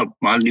 a lot of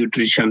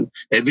malnutrition,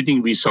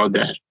 everything we saw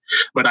there.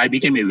 But I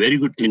became a very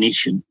good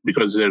clinician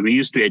because we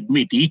used to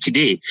admit each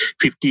day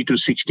 50 to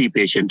 60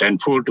 patients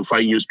and 4 to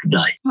 5 used to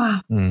die.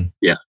 Wow.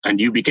 Yeah. And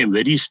you became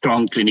very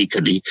strong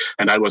clinically.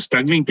 And I was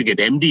struggling to get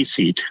MD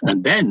seat.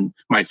 And then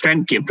my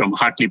friend came from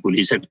Hartlepool.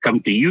 He said, come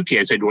to UK.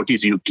 I said, what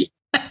is UK?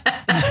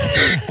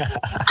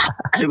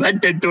 I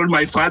went and told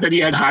my father he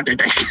had heart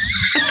attack.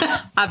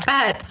 I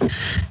bet.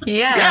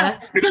 Yeah.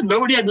 Because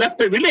nobody had left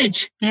the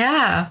village.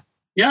 Yeah.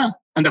 Yeah.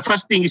 And the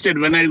first thing he said,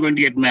 when are you going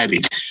to get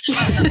married?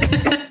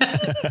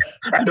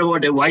 I don't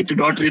want a white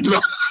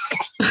daughter-in-law.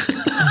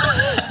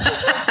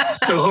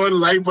 So whole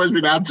life has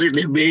been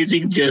absolutely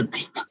amazing journey.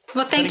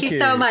 Well, thank you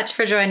so much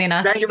for joining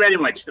us. Thank you very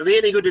much.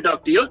 Really good to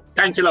talk to you.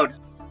 Thanks a lot.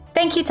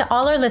 Thank you to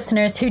all our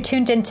listeners who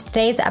tuned into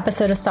today's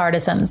episode of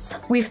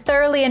Sardisms. We've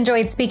thoroughly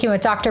enjoyed speaking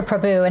with Dr.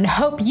 Prabhu and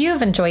hope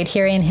you've enjoyed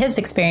hearing his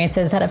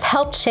experiences that have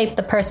helped shape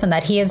the person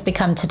that he has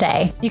become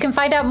today. You can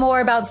find out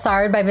more about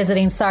SARD by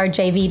visiting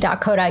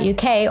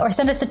sardjv.co.uk or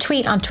send us a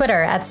tweet on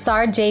Twitter at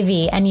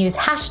sardjv and use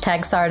hashtag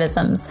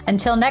Sardisms.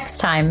 Until next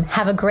time,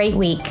 have a great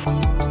week.